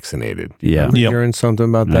were vaccinated. Yeah, hearing something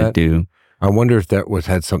about that. I do. I wonder if that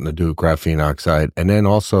had something to do with graphene oxide, and then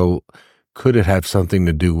also could it have something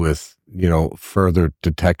to do with further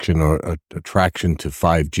detection or attraction to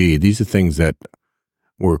 5G? These are things that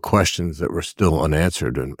were questions that were still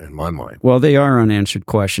unanswered in my mind. Well, they are unanswered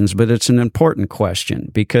questions, but it's an important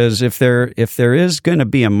question, because if there is going to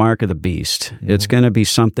be a mark of the beast, it's going to be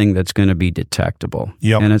something that's going to be detectable.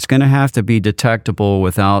 Yep. And it's going to have to be detectable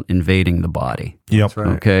without invading the body. Yep. Right.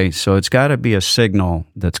 Okay, so it's got to be a signal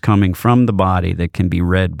that's coming from the body that can be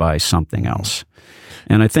read by something else.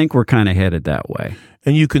 And I think we're kind of headed that way.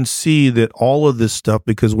 And you can see that all of this stuff,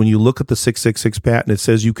 because when you look at the 666 patent, it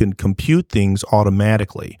says you can compute things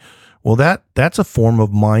automatically. Well, that's a form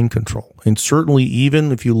of mind control. And certainly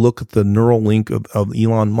even if you look at the neural link of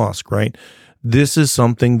Elon Musk, right, this is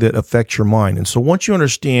something that affects your mind. And so once you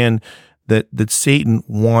understand that Satan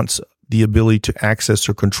wants the ability to access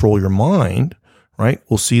or control your mind, right,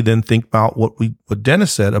 we'll see then think about what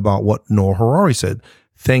Dennis said about what Noah Harari said.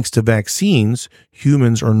 Thanks to vaccines,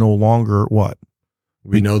 humans are no longer what?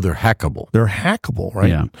 We know they're hackable. They're hackable, right?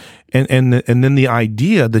 Yeah. And then the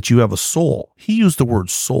idea that you have a soul. He used the word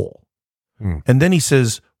soul. And then he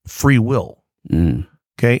says free will.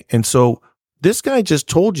 Okay? And so this guy just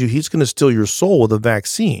told you he's going to steal your soul with a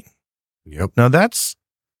vaccine. Yep. Now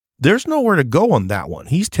there's nowhere to go on that one.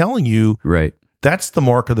 He's telling you Right. that's the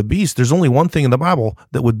mark of the beast. There's only one thing in the Bible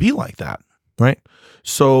that would be like that, right?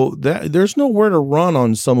 So there's nowhere to run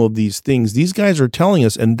on some of these things. These guys are telling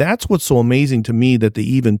us, and that's what's so amazing to me, that they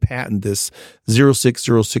even patent this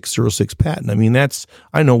 060606 patent. I mean,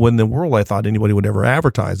 I know when in the world I thought anybody would ever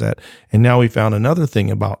advertise that. And now we found another thing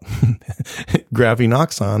about graphene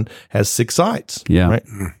oxide has 6 sides. Yeah. Right.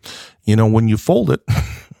 When you fold it,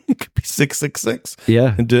 it could be 666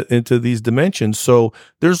 into these dimensions. So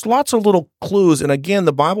there's lots of little clues. And again,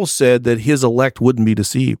 the Bible said that his elect wouldn't be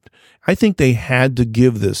deceived. I think they had to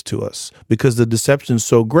give this to us because the deception's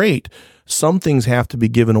so great. Some things have to be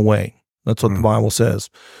given away. That's what the Bible says.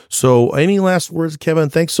 So any last words, Kevin?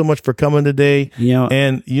 Thanks so much for coming today.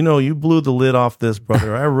 And you blew the lid off this,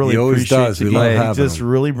 brother. I really appreciate it. He just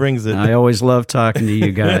really brings it. I always love talking to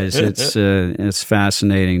you guys. It's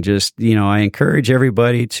fascinating. Just, I encourage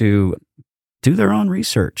everybody to do their own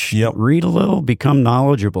research. Yep. Read a little, become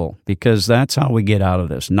knowledgeable, because that's how we get out of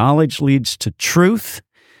this. Knowledge leads to truth.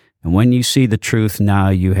 And when you see the truth, now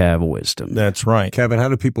you have wisdom. That's right. Kevin, how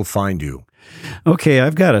do people find you? Okay,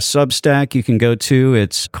 I've got a Substack you can go to.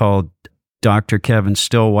 It's called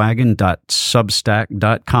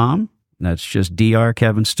drkevinstillwagon.substack.com. That's just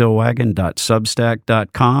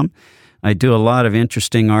drkevinstillwagon.substack.com. I do a lot of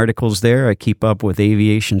interesting articles there. I keep up with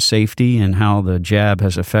aviation safety and how the jab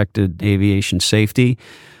has affected aviation safety.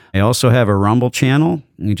 I also have a Rumble channel.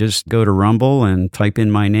 You just go to Rumble and type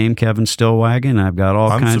in my name, Kevin Stillwagon. I've got all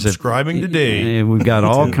kinds of... I'm subscribing today. We've got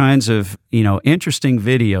all kinds of, interesting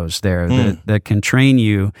videos there that can train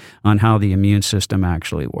you on how the immune system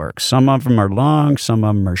actually works. Some of them are long, some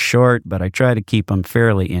of them are short, but I try to keep them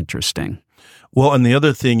fairly interesting. Well, and the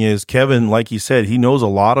other thing is, Kevin, like he said, he knows a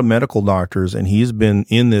lot of medical doctors, and he's been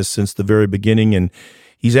in this since the very beginning, and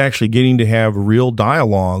he's actually getting to have real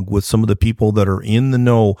dialogue with some of the people that are in the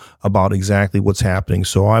know about exactly what's happening.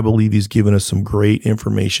 So I believe he's given us some great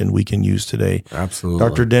information we can use today. Absolutely.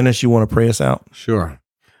 Dr. Dennis, you want to pray us out? Sure.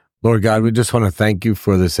 Lord God, we just want to thank you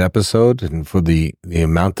for this episode and for the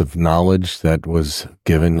amount of knowledge that was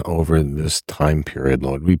given over this time period,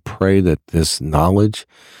 Lord. We pray that this knowledge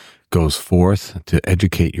goes forth to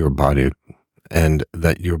educate your body, and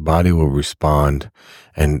that your body will respond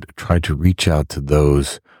and try to reach out to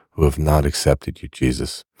those who have not accepted you,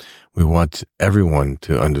 Jesus. We want everyone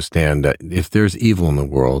to understand that if there's evil in the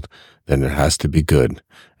world, then there has to be good.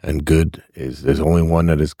 And there's only one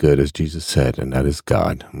that is good, as Jesus said, and that is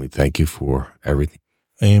God. And we thank you for everything.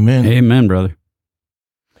 Amen. Amen, brother.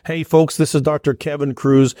 Hey, folks, this is Dr. Kevin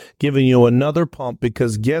Cruz giving you another pump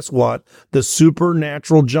because guess what? The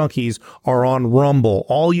supernatural junkies are on Rumble.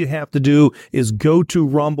 All you have to do is go to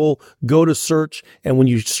Rumble, go to search, and when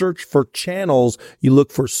you search for channels, you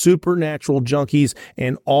look for supernatural junkies,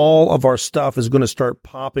 and all of our stuff is going to start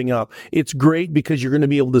popping up. It's great because you're going to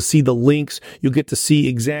be able to see the links. You'll get to see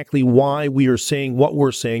exactly why we are saying what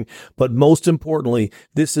we're saying. But most importantly,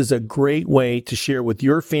 this is a great way to share with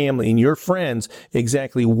your family and your friends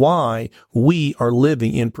exactly why we are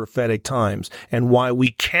living in prophetic times and why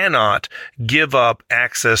we cannot give up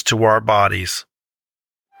access to our bodies.